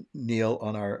Neil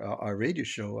on our radio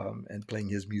show and playing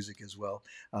his music as well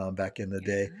back in the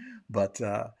day. Yeah. But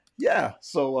yeah,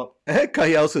 so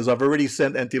Kahiao says, I've already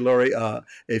sent Auntie Lori a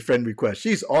friend request.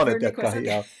 She's on it, Friend that request.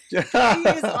 Okay. Kahiao. She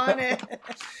is on it.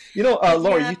 You know, But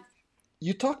Laura, yeah.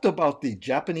 you talked about the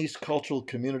Japanese Cultural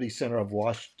Community Center of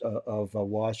Washington,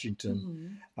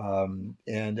 Mhm.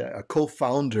 and a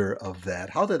co-founder of that.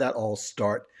 How did that all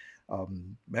start?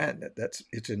 Man,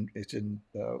 it's in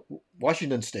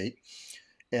Washington State,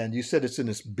 and you said it's in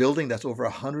this building that's over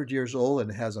 100 years old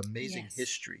and has amazing Yes.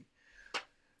 history.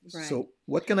 Right. So,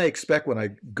 what can I expect when I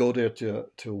go there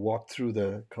to walk through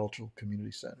the Cultural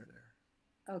Community Center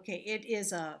there? Okay, it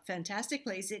is a fantastic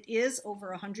place. It is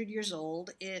over 100 years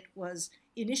old. It was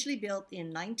initially built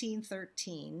in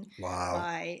 1913 Wow.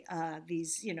 by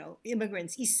these,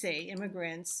 immigrants, Issei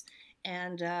immigrants,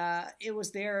 and it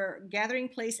was their gathering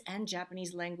place and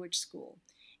Japanese language school.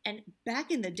 And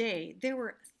back in the day, there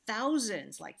were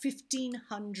thousands, like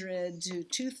 1,500 to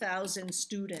 2,000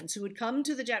 students who would come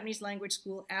to the Japanese language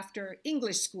school after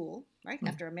English school, right? Hmm.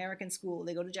 After American school,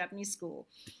 they go to Japanese school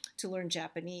to learn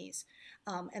Japanese.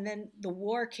 And then the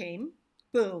war came,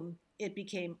 boom, it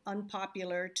became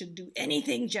unpopular to do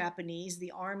anything Japanese.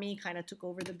 The army kind of took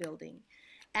over the building.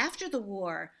 After the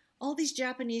war, all these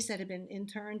Japanese that had been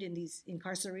interned in these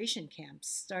incarceration camps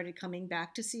started coming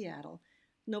back to Seattle.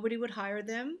 Nobody would hire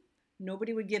them,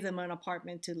 nobody would give them an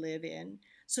apartment to live in.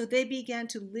 So they began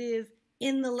to live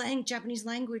in the Japanese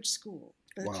language school.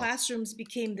 The Wow. classrooms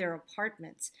became their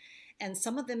apartments, and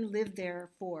some of them lived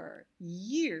there for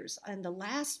years, and the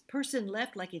last person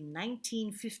left like in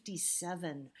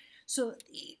 1957. So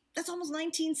that's almost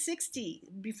 1960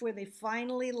 before they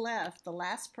finally left. The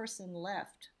last person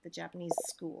left the Japanese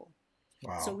school.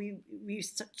 So Wow. we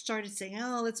started saying,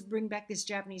 oh, let's bring back this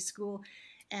Japanese school.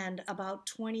 And about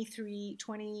 20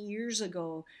 years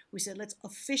ago, we said, let's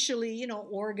officially,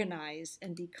 organize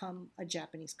and become a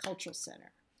Japanese cultural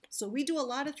center. So we do a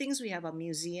lot of things. We have a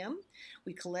museum.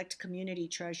 We collect community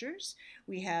treasures.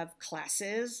 We have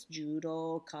classes,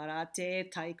 judo,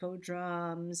 karate, taiko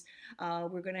drums.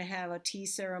 We're going to have a tea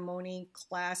ceremony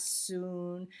class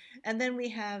soon. And then we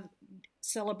have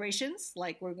celebrations,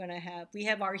 like we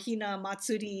have our Hina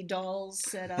Matsuri dolls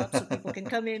set up so people can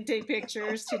come in, take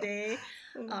pictures today.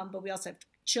 But we also have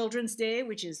Children's Day,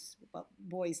 which is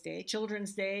Boys' Day,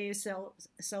 Children's Day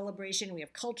celebration. We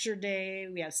have Culture Day.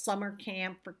 We have summer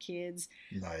camp for kids.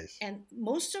 Nice. And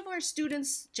most of our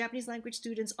students, Japanese language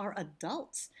students, are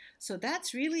adults. So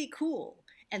that's really cool.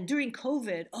 And during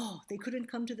COVID, they couldn't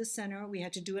come to the center. We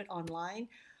had to do it online.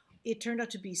 It turned out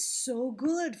to be so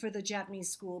good for the Japanese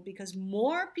school because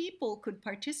more people could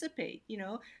participate.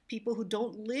 People who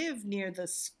don't live near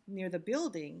the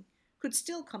building could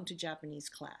still come to Japanese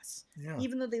class, Yeah.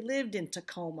 even though they lived in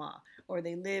Tacoma or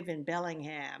they live in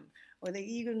Bellingham or they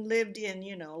even lived in,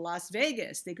 Las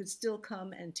Vegas, they could still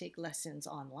come and take lessons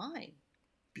online.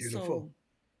 Beautiful. So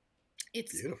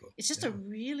it's Beautiful. it's just a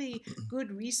really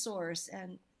good resource.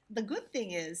 And the good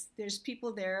thing is there's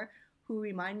people there who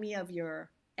remind me of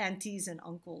your aunties and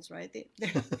uncles, right?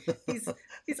 They're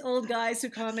these old guys who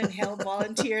come and help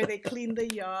volunteer. They clean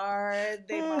the yard,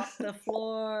 they mop the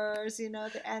floors,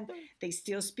 and they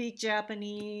still speak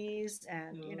Japanese,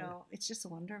 and it's just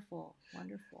wonderful,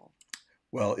 wonderful.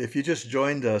 Well, if you just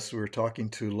joined us, we're talking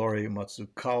to Lori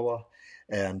Matsukawa,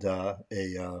 and a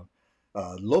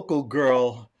local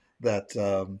girl that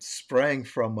sprang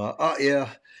from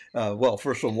well,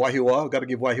 first from Wahiawa. Got to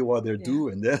give Wahiawa their due,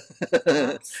 and then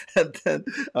and then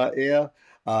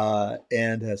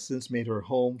and has since made her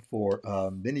home for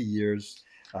many years.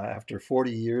 After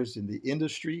 40 years in the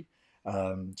industry,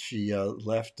 she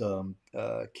left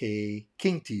King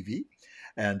TV.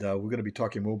 And we're going to be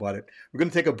talking more about it. We're going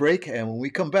to take a break, and when we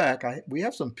come back, we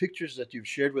have some pictures that you've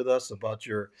shared with us about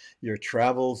your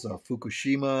travels,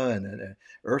 Fukushima and an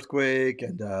earthquake,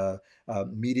 and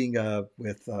meeting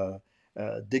with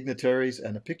dignitaries,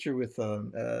 and a picture with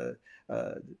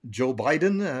Joe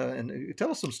Biden. And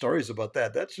tell us some stories about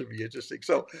that. That should be interesting.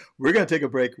 So we're going to take a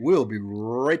break. We'll be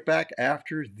right back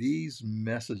after these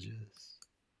messages.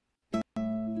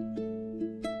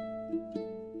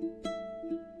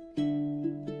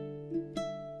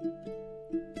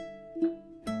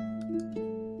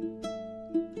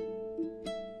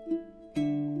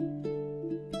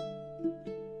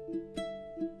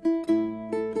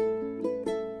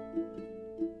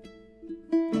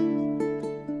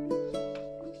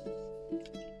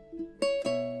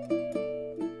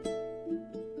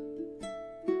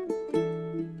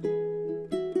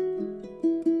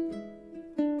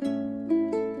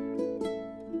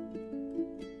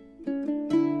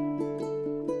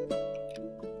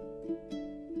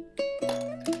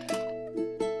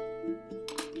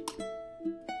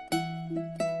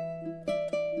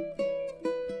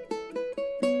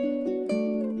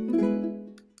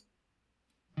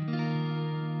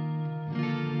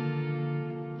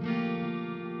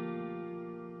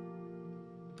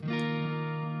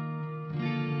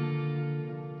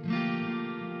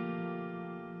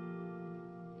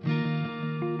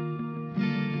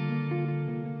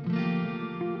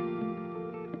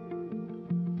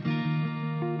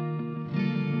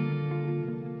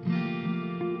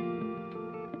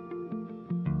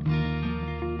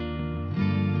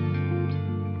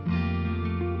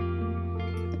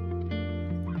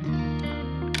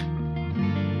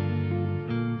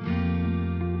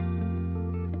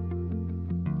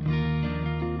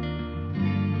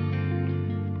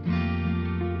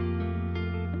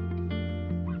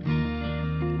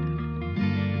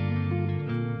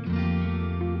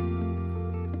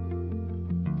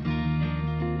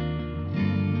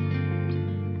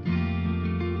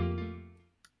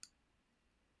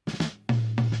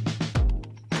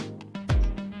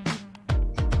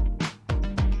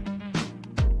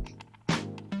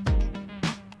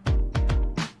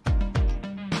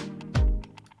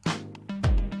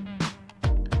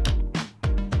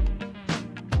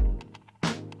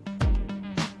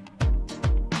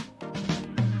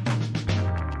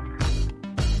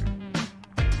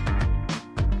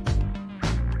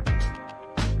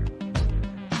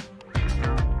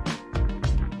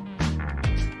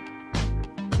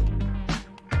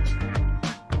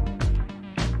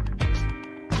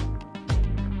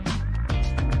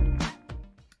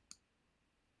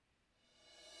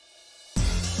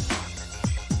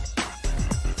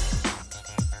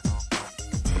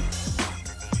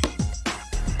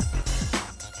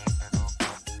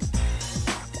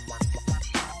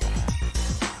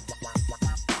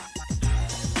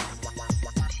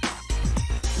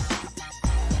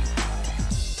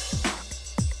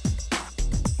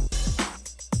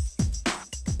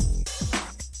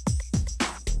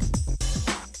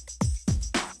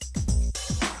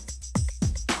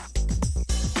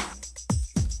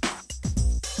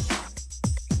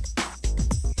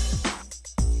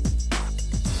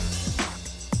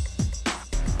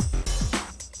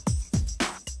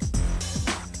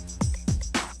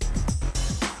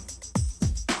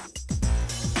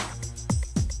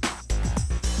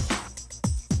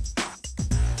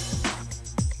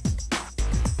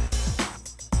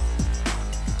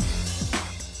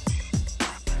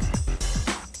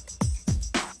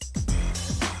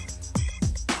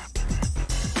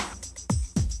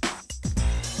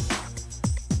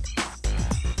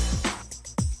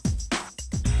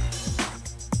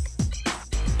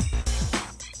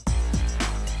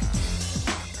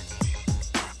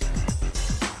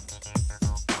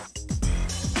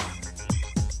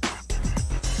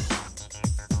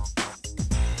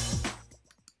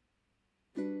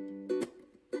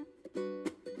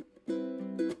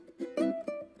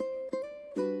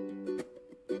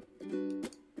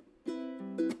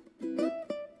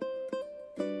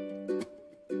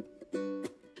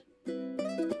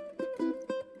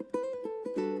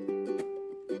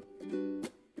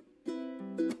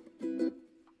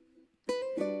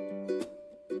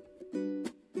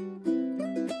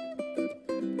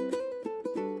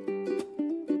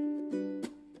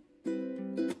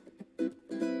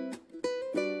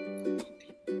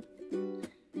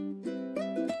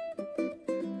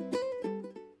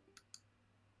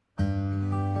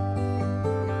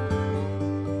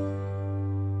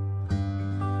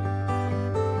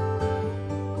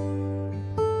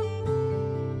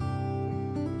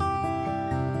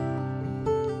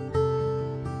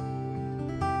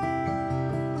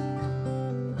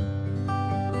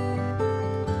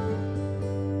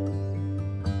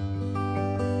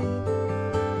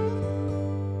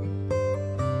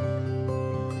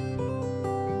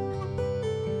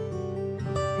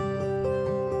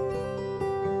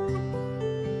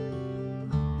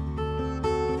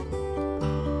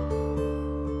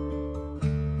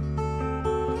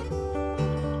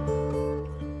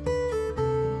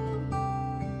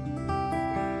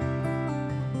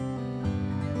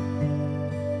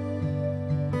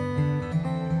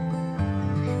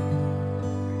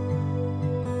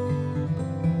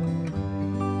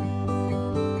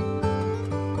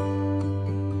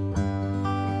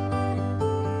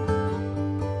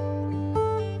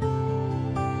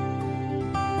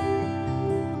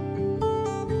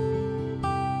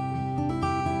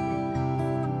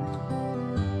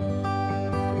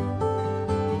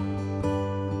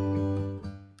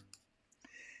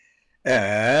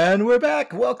 And we're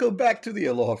back. Welcome back to the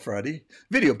Aloha Friday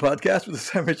video podcast with the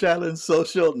Sandwich Island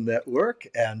Social Network.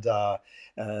 And,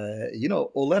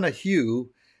 Olena Hugh,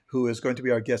 who is going to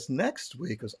be our guest next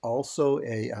week, is also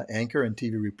a anchor and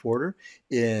TV reporter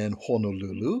in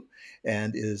Honolulu,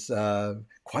 and is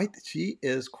quite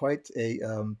a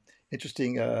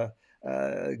interesting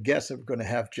guest that we're going to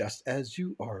have, just as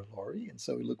you are, Lori. And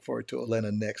so we look forward to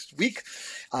Olena next week.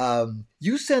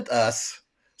 You sent us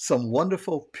some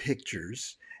wonderful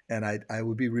pictures, and I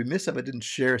would be remiss if I didn't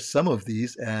share some of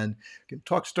these, and can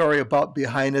talk story about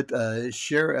behind it,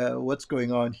 share what's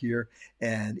going on here.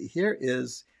 And here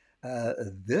is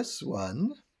this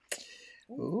one.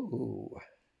 Ooh.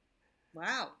 Wow.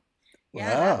 Wow.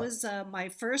 Yeah, that was my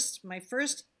first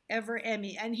ever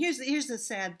Emmy. And here's the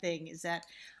sad thing, is that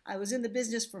I was in the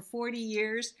business for 40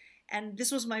 years, and this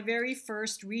was my very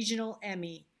first regional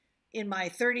Emmy in my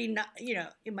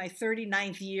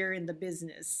 39th year in the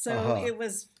business. So It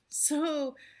was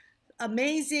so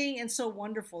amazing and so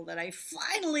wonderful that I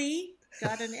finally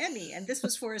got an Emmy. And this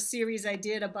was for a series I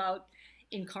did about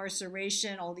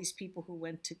incarceration, all these people who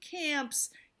went to camps,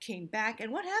 came back,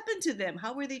 and what happened to them?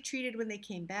 How were they treated when they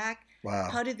came back? Wow.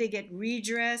 How did they get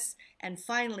redress? And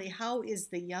finally, how is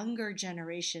the younger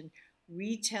generation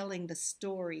retelling the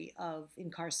story of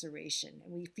incarceration?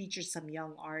 And we featured some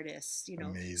young artists,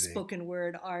 Amazing. Spoken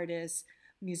word artists,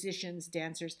 musicians,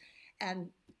 dancers.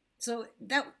 And so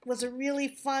that was a really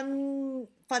fun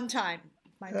time.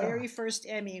 My very first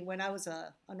Emmy when I was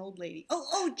an old lady.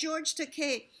 Oh, George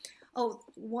Takei. Oh,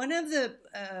 one of the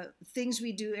things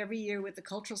we do every year with the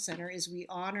Cultural Center is we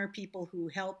honor people who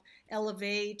help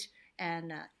elevate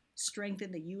and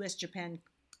strengthen the U.S.-Japan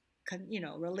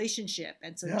relationship.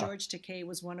 And so George Takei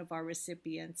was one of our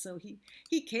recipients. So he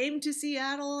came to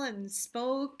Seattle and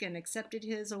spoke and accepted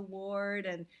his award.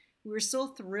 And we were so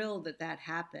thrilled that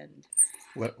happened.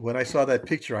 When I saw that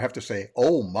picture, I have to say,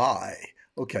 oh my.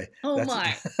 Okay. Oh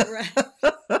my. Right.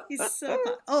 He's so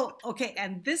fun. Oh, okay.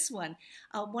 And this one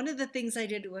of the things I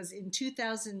did was in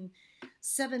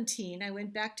 2017, I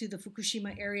went back to the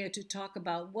Fukushima area to talk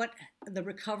about what the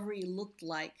recovery looked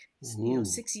like,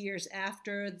 6 years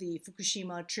after the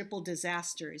Fukushima triple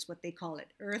disaster is what they call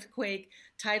it. Earthquake,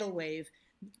 tidal wave,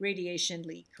 radiation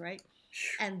leak, right?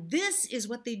 And this is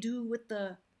what they do with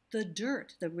the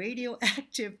dirt, the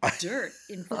radioactive dirt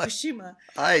in Fukushima.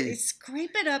 They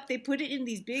scrape it up, they put it in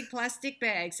these big plastic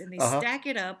bags, and they stack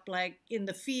it up like in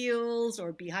the fields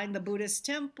or behind the Buddhist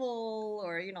temple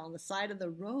or, on the side of the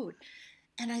road.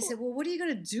 And I said, well, what are you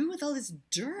going to do with all this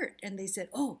dirt? And they said,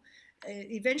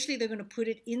 eventually they're going to put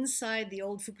it inside the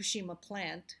old Fukushima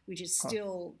plant, which is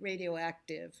still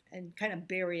radioactive, and kind of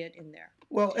bury it in there.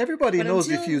 Well, everybody knows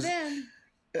if you...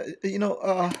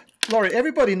 Laurie,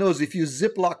 everybody knows if you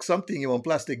Ziploc something in one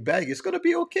plastic bag, it's going to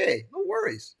be okay. No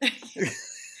worries. So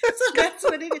that's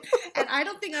what it is. And I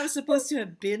don't think I was supposed to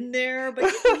have been there,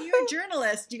 but you're a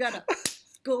journalist. You got to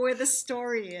go where the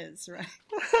story is, right?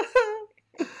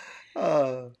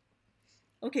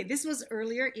 Okay, this was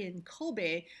earlier in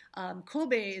Kobe.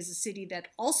 Kobe is a city that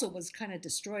also was kind of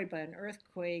destroyed by an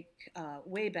earthquake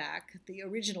way back, the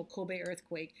original Kobe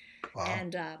earthquake. Wow.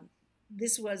 And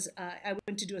this was, I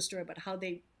went to do a story about how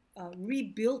they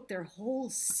rebuilt their whole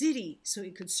city so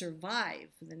it could survive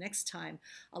for the next time.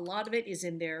 A lot of it is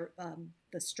in their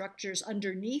the structures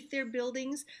underneath their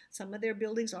buildings. Some of their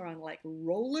buildings are on like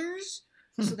rollers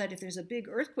so that if there's a big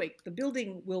earthquake, the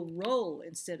building will roll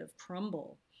instead of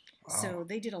crumble. Wow. So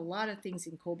they did a lot of things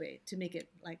in Kobe to make it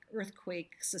like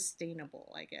earthquake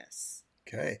sustainable, I guess.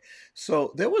 Okay.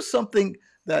 So there was something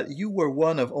that you were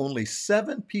one of only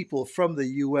 7 people from the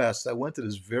U.S. that went to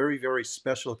this very, very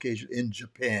special occasion in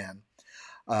Japan.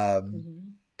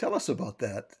 Tell us about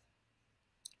that.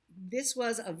 This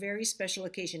was a very special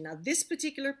occasion. Now, this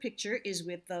particular picture is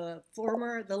with the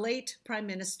late Prime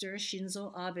Minister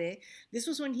Shinzo Abe. This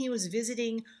was when he was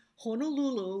visiting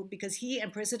Honolulu because he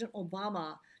and President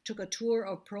Obama took a tour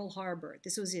of Pearl Harbor.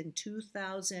 This was in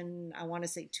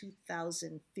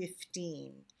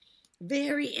 2015,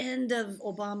 very end of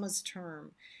Obama's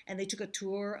term. And they took a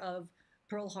tour of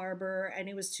Pearl Harbor, and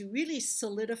it was to really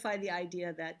solidify the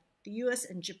idea that the U.S.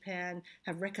 and Japan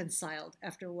have reconciled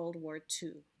after World War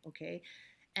II, okay?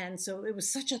 And so it was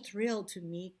such a thrill to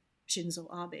meet Shinzo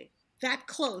Abe. That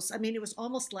close. I mean, it was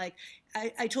almost like,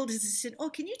 I told his assistant, oh,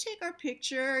 can you take our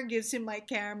picture? Gives him my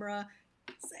camera.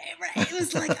 It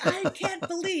was like, I can't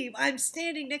believe I'm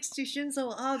standing next to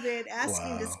Shinzo Abe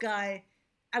asking this guy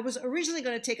I was originally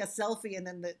going to take a selfie, and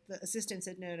then the assistant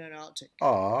said, no, I'll take it.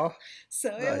 Aw, So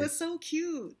nice. it was so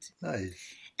cute. Nice.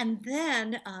 And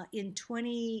then in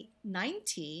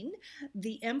 2019,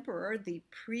 the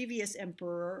previous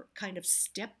emperor, kind of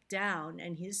stepped down,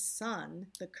 and his son,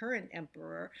 the current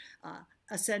emperor,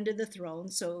 ascended the throne.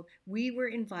 So we were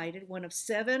invited. I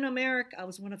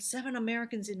was one of 7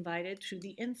 Americans invited to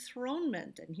the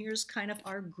enthronement. And here's kind of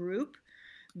our group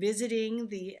visiting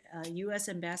the U.S.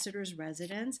 ambassador's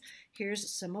residence. Here's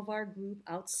some of our group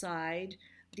outside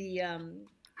the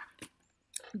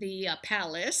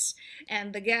palace,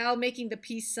 and the gal making the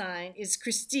peace sign is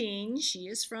Christine. She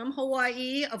is from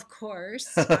Hawaii, of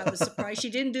course. I was surprised she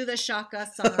didn't do the shaka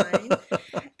sign.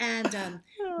 And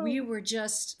we were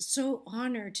just so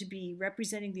honored to be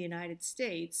representing the United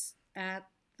States at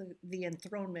the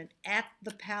enthronement at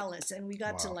the palace, and we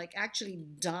got to like actually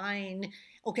dine.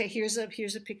 Okay, here's a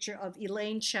picture of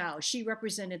Elaine Chao. She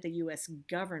represented the U.S.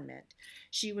 government.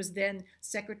 She was then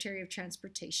Secretary of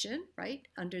Transportation, right,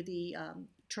 under the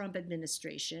Trump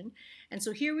administration. And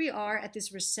so here we are at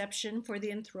this reception for the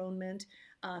enthronement,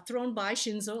 thrown by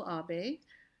Shinzo Abe,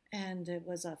 and it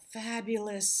was a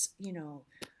fabulous,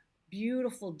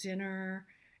 beautiful dinner,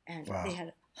 and they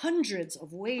had hundreds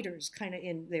of waiters kind of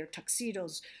in their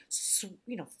tuxedos,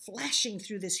 flashing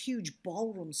through this huge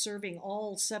ballroom, serving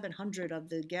all 700 of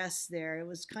the guests there. It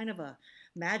was kind of a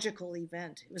magical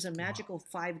event. It was a magical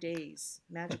 5 days,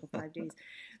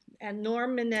 And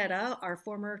Norm Mineta, our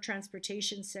former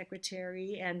transportation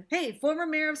secretary, and hey, former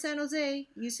mayor of San Jose,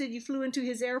 you said you flew into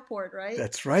his airport, right?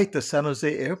 That's right. The San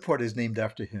Jose airport is named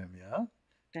after him, yeah?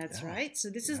 That's right. So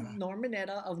this is Norm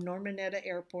Mineta of Norm Mineta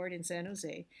Airport in San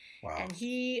Jose. Wow. And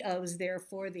he was there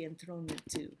for the enthronement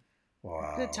too.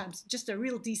 Wow. Good times. Just a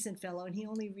real decent fellow, and he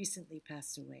only recently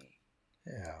passed away.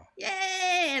 Yeah.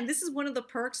 Yay! And this is one of the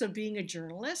perks of being a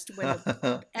journalist.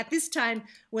 At this time,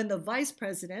 when the vice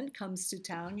president comes to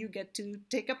town, you get to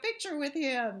take a picture with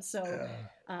him. So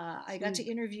I got to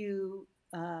interview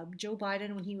Joe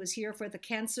Biden when he was here for the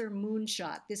cancer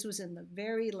moonshot. This was in the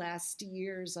very last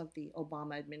years of the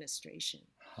Obama administration.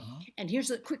 And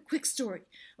here's a quick story.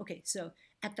 Okay, so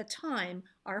at the time,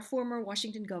 our former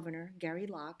Washington governor, Gary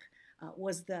Locke,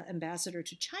 was the ambassador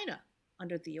to China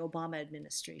under the Obama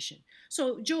administration.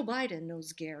 So Joe Biden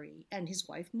knows Gary and his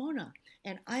wife, Mona.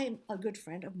 And I'm a good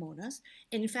friend of Mona's.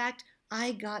 And in fact,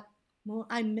 I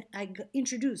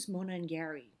introduced Mona and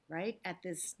Gary, right, at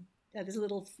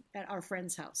our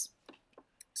friend's house.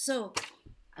 So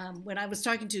when I was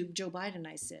talking to Joe Biden,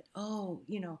 I said,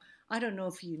 I don't know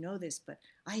if you know this, but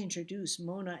I introduced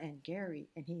Mona and Gary.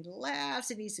 And he laughs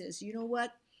and he says, you know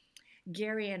what?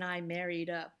 Gary and I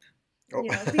married up.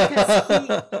 Because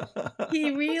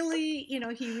he really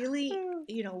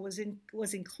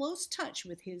was in close touch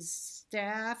with his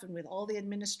staff and with all the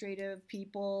administrative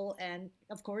people, and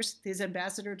of course his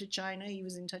ambassador to China. He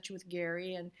was in touch with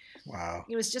Gary, and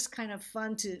it was just kind of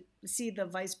fun to see the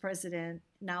vice president,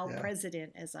 now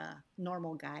president, as a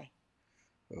normal guy.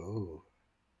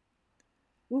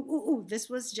 This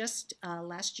was just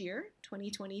last year,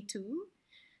 2022.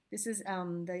 This is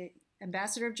the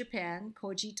Ambassador of Japan,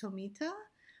 Koji Tomita,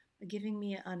 giving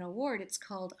me an award. It's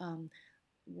called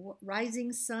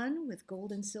Rising Sun with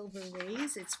Gold and Silver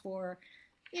Rays. It's for,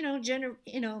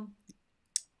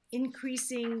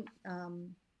 increasing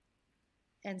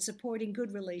and supporting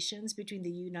good relations between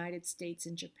the United States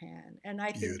and Japan. And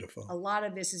I think a lot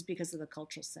of this is because of the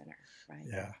Cultural Center, right?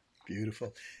 Yeah,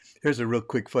 beautiful. Here's a real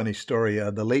quick funny story.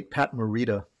 The late Pat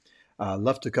Morita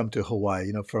loved to come to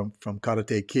Hawaii, from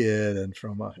Karate Kid and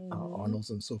from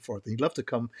Arnold's and so forth. He'd love to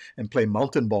come and play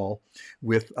mountain ball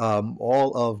with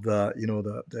all of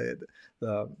the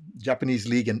Japanese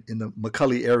league in the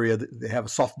Macaulay area. They have a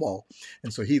softball,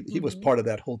 and so he was part of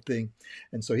that whole thing.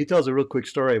 And so he tells a real quick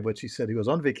story of what he said. He was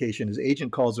on vacation. His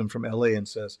agent calls him from L.A. and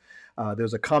says,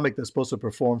 "There's a comic that's supposed to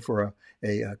perform for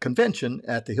a convention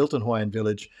at the Hilton Hawaiian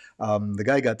Village. The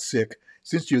guy got sick.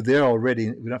 Since you're there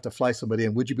already, we don't have to fly somebody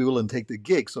in. Would you be willing to take the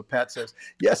gig?" So Pat says,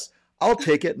 "Yes, I'll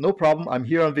take it. No problem. I'm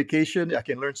here on vacation. I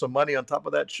can earn some money on top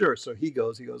of that. Sure." So he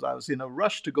goes, I was in a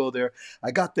rush to go there.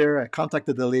 I got there. I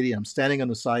contacted the lady. I'm standing on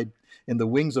the side in the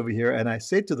wings over here. And I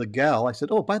say to the gal, I said,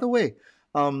 "Oh, by the way,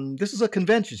 this is a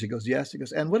convention." She goes, "Yes." He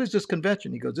goes, "And what is this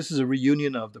convention?" He goes, "This is a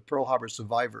reunion of the Pearl Harbor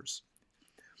survivors."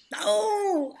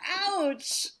 Oh,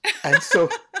 ouch. And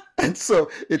so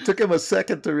it took him a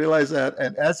second to realize that.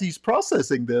 And as he's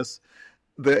processing this,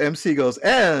 the MC goes,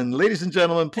 "And ladies and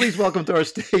gentlemen, please welcome to our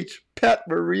stage, Pat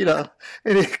Morita."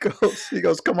 And he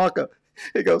goes, "Kamaka."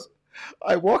 He goes,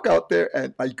 I walk out there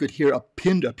and I could hear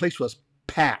the place was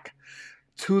packed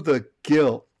to the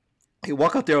gill. he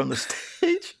walk out there on the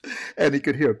stage, and he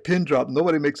could hear a pin drop.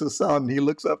 Nobody makes a sound. And he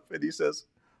looks up and he says,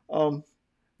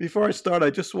 before I start, I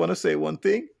just want to say one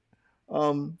thing.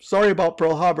 Sorry about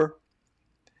Pearl Harbor.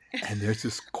 And there's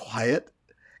this quiet,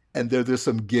 and there's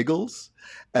some giggles,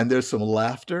 and there's some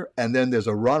laughter, and then there's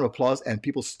a round of applause, and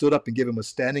people stood up and gave him a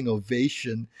standing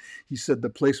ovation. He said the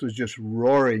place was just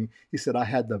roaring. He said, I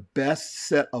had the best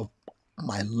set of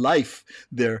my life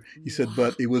there. He said,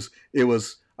 but it was,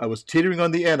 I was teetering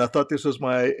on the end. I thought this was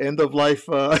my end of life.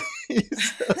 He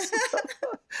says,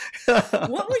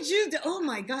 What would you do? Oh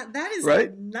my God, that is right?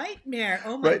 a nightmare.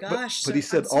 Oh my gosh. But he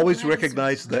said, so always glad he's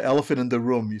recognize the retired. elephant in the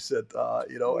room. He said,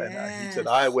 and he said,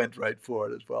 I Yes. went right for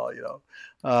it as well,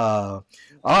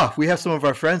 we have some of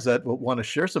our friends that want to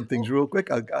share some things real quick.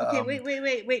 Okay,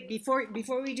 wait.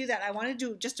 Before we do that, I want to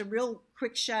do just a real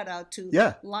quick shout out to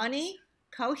Yeah. Lonnie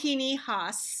Kauhini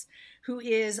Haas, who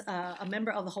is a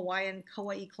member of the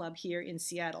Hawaii Club here in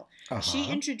Seattle. She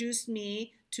Uh-huh. introduced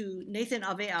me to Nathan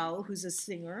Aveao, who's a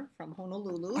singer from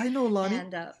Honolulu. I know Lonnie.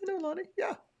 And I know Lonnie.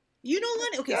 Yeah. you know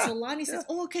Lonnie? Okay, Yeah, so Lonnie says,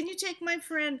 yeah. "Oh, can you take my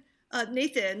friend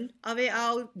Nathan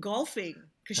Aveao golfing?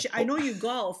 Because I know you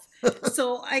golf."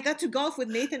 So I got to golf with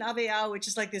Nathan Aveao, which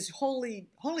is like this holy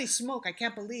smoke! I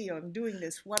can't believe I'm doing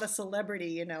this. What a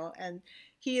celebrity, And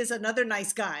he is another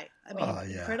nice guy. I mean, Oh,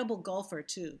 yeah. incredible golfer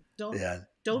too. Yeah.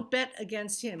 Don't bet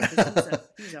against him. 'Cause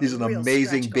He's an real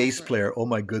amazing scratch bass golfer. player. Oh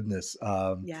my goodness.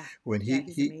 Yeah. When Yeah,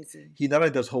 he's amazing. he not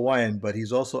only does Hawaiian, but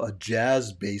he's also a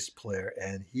jazz bass player,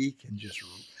 and he can just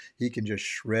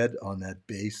shred on that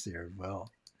bass there.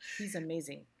 Well, He's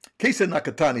amazing. Keisa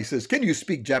Nakatani says, "Can you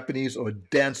speak Japanese or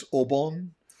dance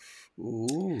obon?"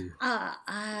 Ooh.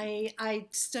 I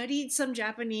studied some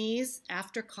Japanese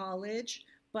after college,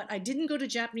 but I didn't go to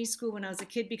Japanese school when I was a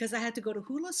kid because I had to go to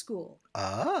hula school.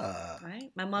 Ah.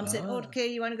 Right? My mom said, Ah. "Okay,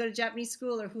 you want to go to Japanese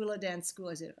school or hula dance school?"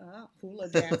 I said, hula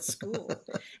dance school."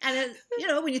 And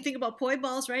when you think about poi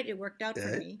balls, right? It worked out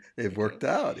for me. It worked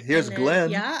out. Here's And then, Glenn.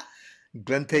 Yeah.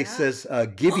 Glenn says,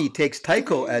 Gibby takes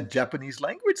taiko at Japanese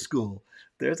language school.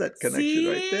 There's that connection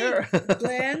right there.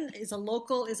 Glenn is a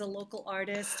local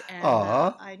artist, and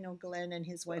Aw. I know Glenn and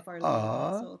his wife are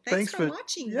Aw, so thanks for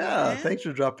watching. Yeah, Glenn. thanks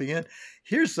for dropping in.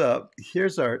 Here's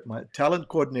my talent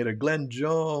coordinator,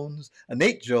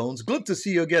 Nate Jones. Good to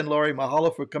see you again, Laurie.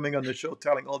 Mahalo for coming on the show,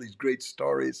 telling all these great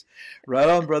stories. Right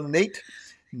on, brother Nate.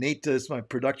 Nate is my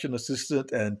production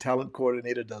assistant and talent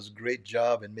coordinator, does a great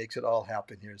job and makes it all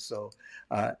happen here. So,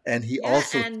 and he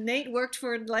also... And Nate worked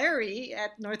for Larry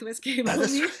at Northwest Cable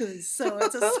That's News, so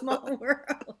it's a small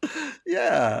world.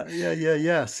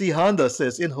 Yeah. C. Honda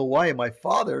says, in Hawaii, my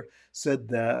father said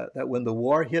that when the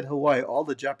war hit Hawaii, all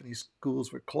the Japanese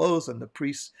schools were closed and the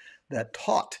priests that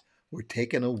taught were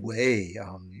taken away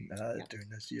during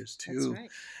those years too. That's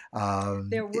right.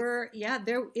 There were,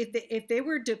 if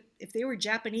they were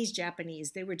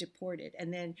Japanese, they were deported,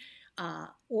 and then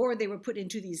or they were put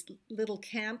into these little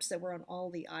camps that were on all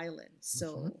the islands.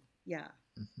 So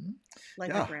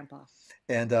like my grandpa.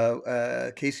 And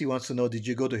Casey wants to know, did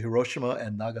you go to Hiroshima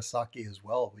and Nagasaki as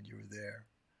well when you were there?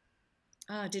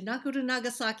 Did not go to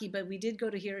Nagasaki, but we did go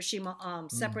to Hiroshima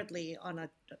separately on a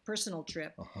personal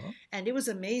trip. And it was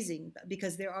amazing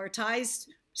because there are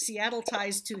Seattle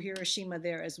ties to Hiroshima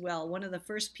there as well. One of the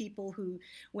first people who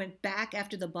went back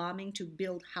after the bombing to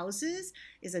build houses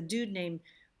is a dude named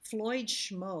Floyd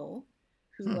Schmo,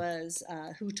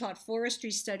 who taught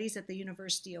forestry studies at the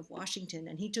University of Washington.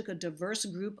 And he took a diverse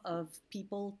group of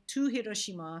people to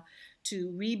Hiroshima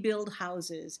to rebuild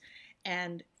houses.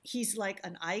 And he's like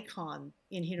an icon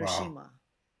in Hiroshima.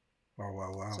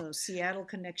 Wow. So Seattle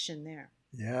connection there.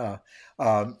 Yeah.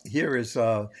 Here is,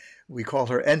 we call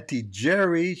her Auntie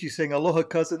Jerry. She's saying, aloha,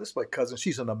 cousin. This is my cousin.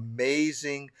 She's an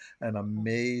amazing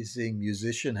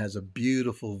musician, has a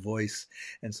beautiful voice.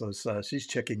 And so she's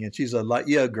checking in. She's a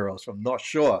Laia girl from North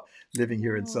Shore, living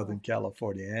here in Southern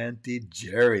California. Auntie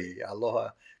Jerry. Aloha,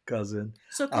 cousin.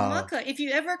 So Kamaka, if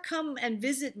you ever come and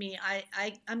visit me,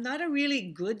 I'm not a really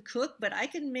good cook, but I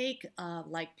can make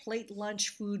like plate lunch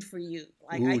food for you.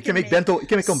 Like you can make bento. You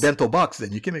can make on bento box.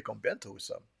 Then you can make on bento with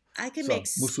some. I can some make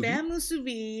musubi. spam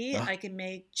musubi. I can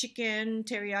make chicken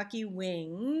teriyaki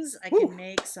wings. I can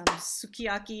make some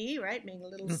sukiyaki. Right, make a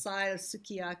little side of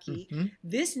sukiyaki.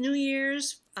 This New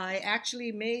Year's, I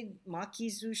actually made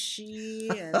makizushi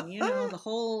and the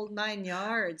whole 9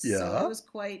 yards. Yeah. So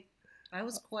I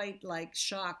was quite like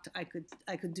shocked I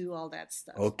could do all that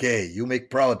stuff. Okay, you make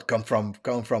proud. Come from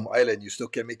island. You still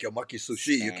can make your maki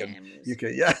sushi. You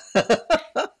can yeah.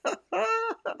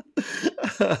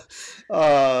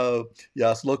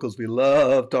 Yes, locals, we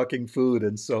love talking food,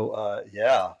 and so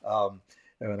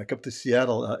when I come to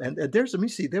Seattle, and there's, let me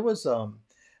see, there was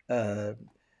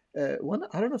one,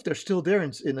 I don't know if they're still there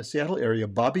in the Seattle area.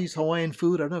 Bobby's Hawaiian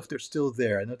Food. I don't know if they're still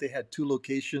there. I know they had 2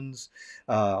 locations,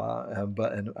 but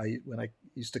when I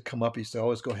used to come up, I used to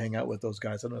always go hang out with those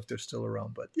guys. I don't know if they're still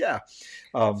around, but yeah.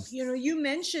 You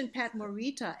mentioned Pat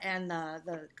Morita and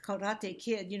the Karate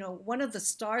Kid. One of the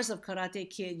stars of Karate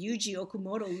Kid, Yuji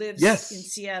Okumoto, lives in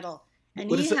Seattle,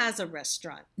 and he has a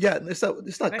restaurant. Yeah, it's not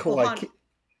right? Kauai.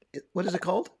 What is it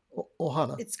called?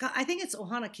 Ohana. I think it's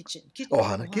Ohana Kitchen.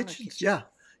 Ohana Kitchens. Yeah.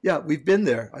 Yeah, we've been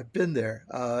there. I've been there.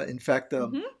 In fact,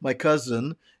 my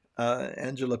cousin,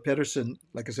 Angela Pedersen,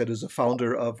 like I said, is a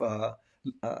founder of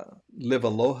Live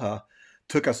Aloha,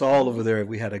 took us all over there.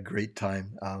 We had a great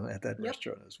time at that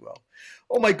restaurant as well.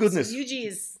 Oh, my goodness. So Yuji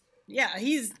is,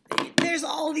 there's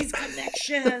all these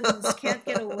connections. Can't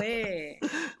get away.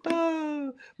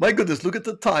 My goodness, look at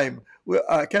the time.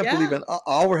 I can't believe an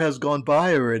hour has gone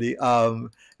by already.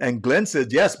 And Glenn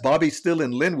said, yes, Bobby's still in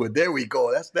Linwood. There we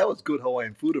go. That was good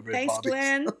Hawaiian food over there, Bobby.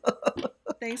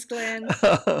 Thanks, Glenn.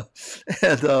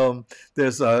 And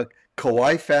there's a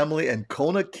Kauai family and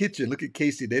Kona Kitchen. Look at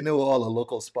Casey. They know all the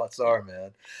local spots are,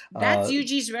 man. That's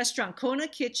Yuji's restaurant. Kona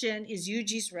Kitchen is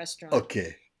Yuji's restaurant.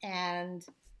 Okay. And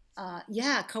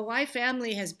Kauai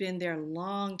family has been there a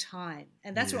long time.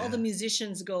 And that's where all the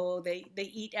musicians go. They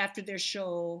eat after their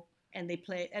show. And they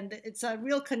play, and it's a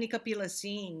real kanikapila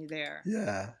scene there.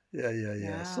 Yeah.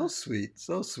 So sweet,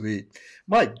 so sweet.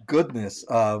 My goodness,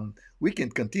 we can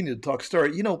continue to talk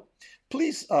story.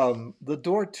 Please, the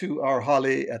door to our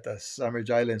hale at the Sandwich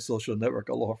Island Social Network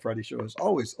Aloha Friday show is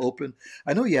always open.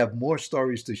 I know you have more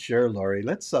stories to share, Laurie.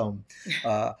 Let's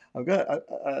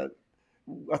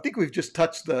I think we've just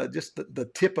touched the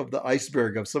tip of the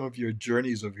iceberg of some of your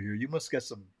journeys over here. You must get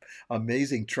some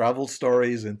amazing travel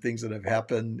stories and things that have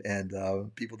happened, and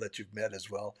people that you've met as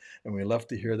well. And we love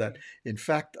to hear that. In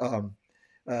fact,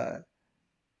 you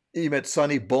met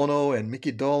Sonny Bono and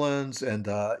Mickey Dolenz and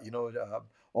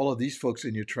all of these folks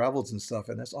in your travels and stuff,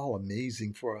 and that's all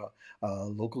amazing for a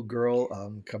local girl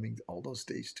coming all those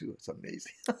days too. It's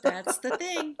amazing. That's the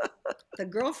thing. The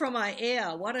girl from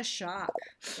Aiea, what a shock,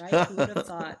 right? Who would have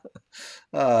thought?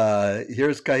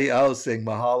 Here's Kahi'ao saying,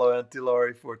 mahalo, Auntie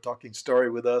Laurie, for talking story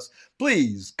with us.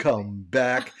 Please come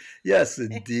back. Yes,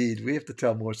 indeed. We have to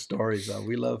tell more stories.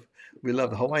 We love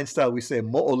the Hawaiian style. We say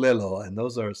mo'olelo, and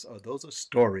those are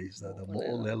stories. The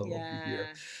mo'olelo over here.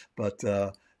 But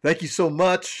thank you so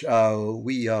much.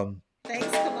 Thanks,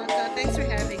 Kamaka. Thanks for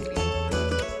having me.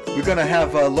 We're going to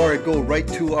have Laurie go right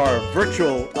to our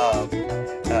virtual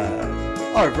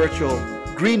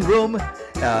green room.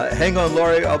 Hang on,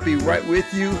 Laurie. I'll be right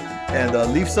with you, and at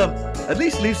least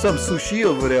leave some sushi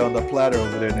over there on the platter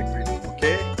over there in the green room.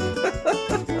 Okay.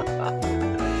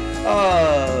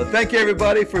 Thank you,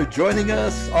 everybody, for joining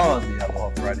us on the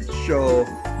Aloha Friday show.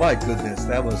 My goodness,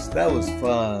 that was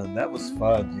fun. That was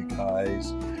fun, you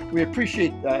guys. We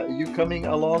appreciate you coming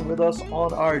along with us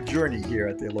on our journey here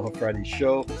at the Aloha Friday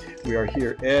show. We are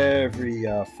here every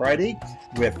Friday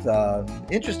with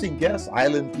interesting guests,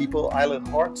 island people, island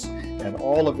hearts, and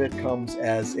all of it comes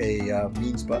as a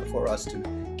means for us to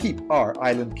keep our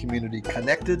island community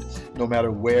connected, no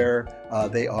matter where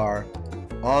they are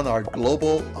on our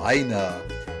global aina.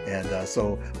 And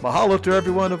so mahalo to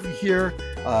everyone over here.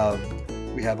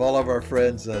 We have all of our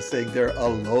friends saying their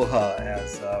aloha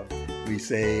as we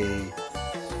say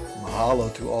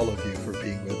mahalo to all of you for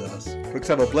being with us. Folks,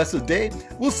 have a blessed day.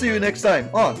 We'll see you next time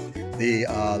on the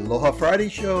Aloha Friday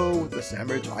show with the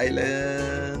Sandwich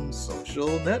Island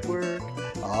Social Network.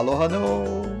 Aloha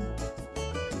no.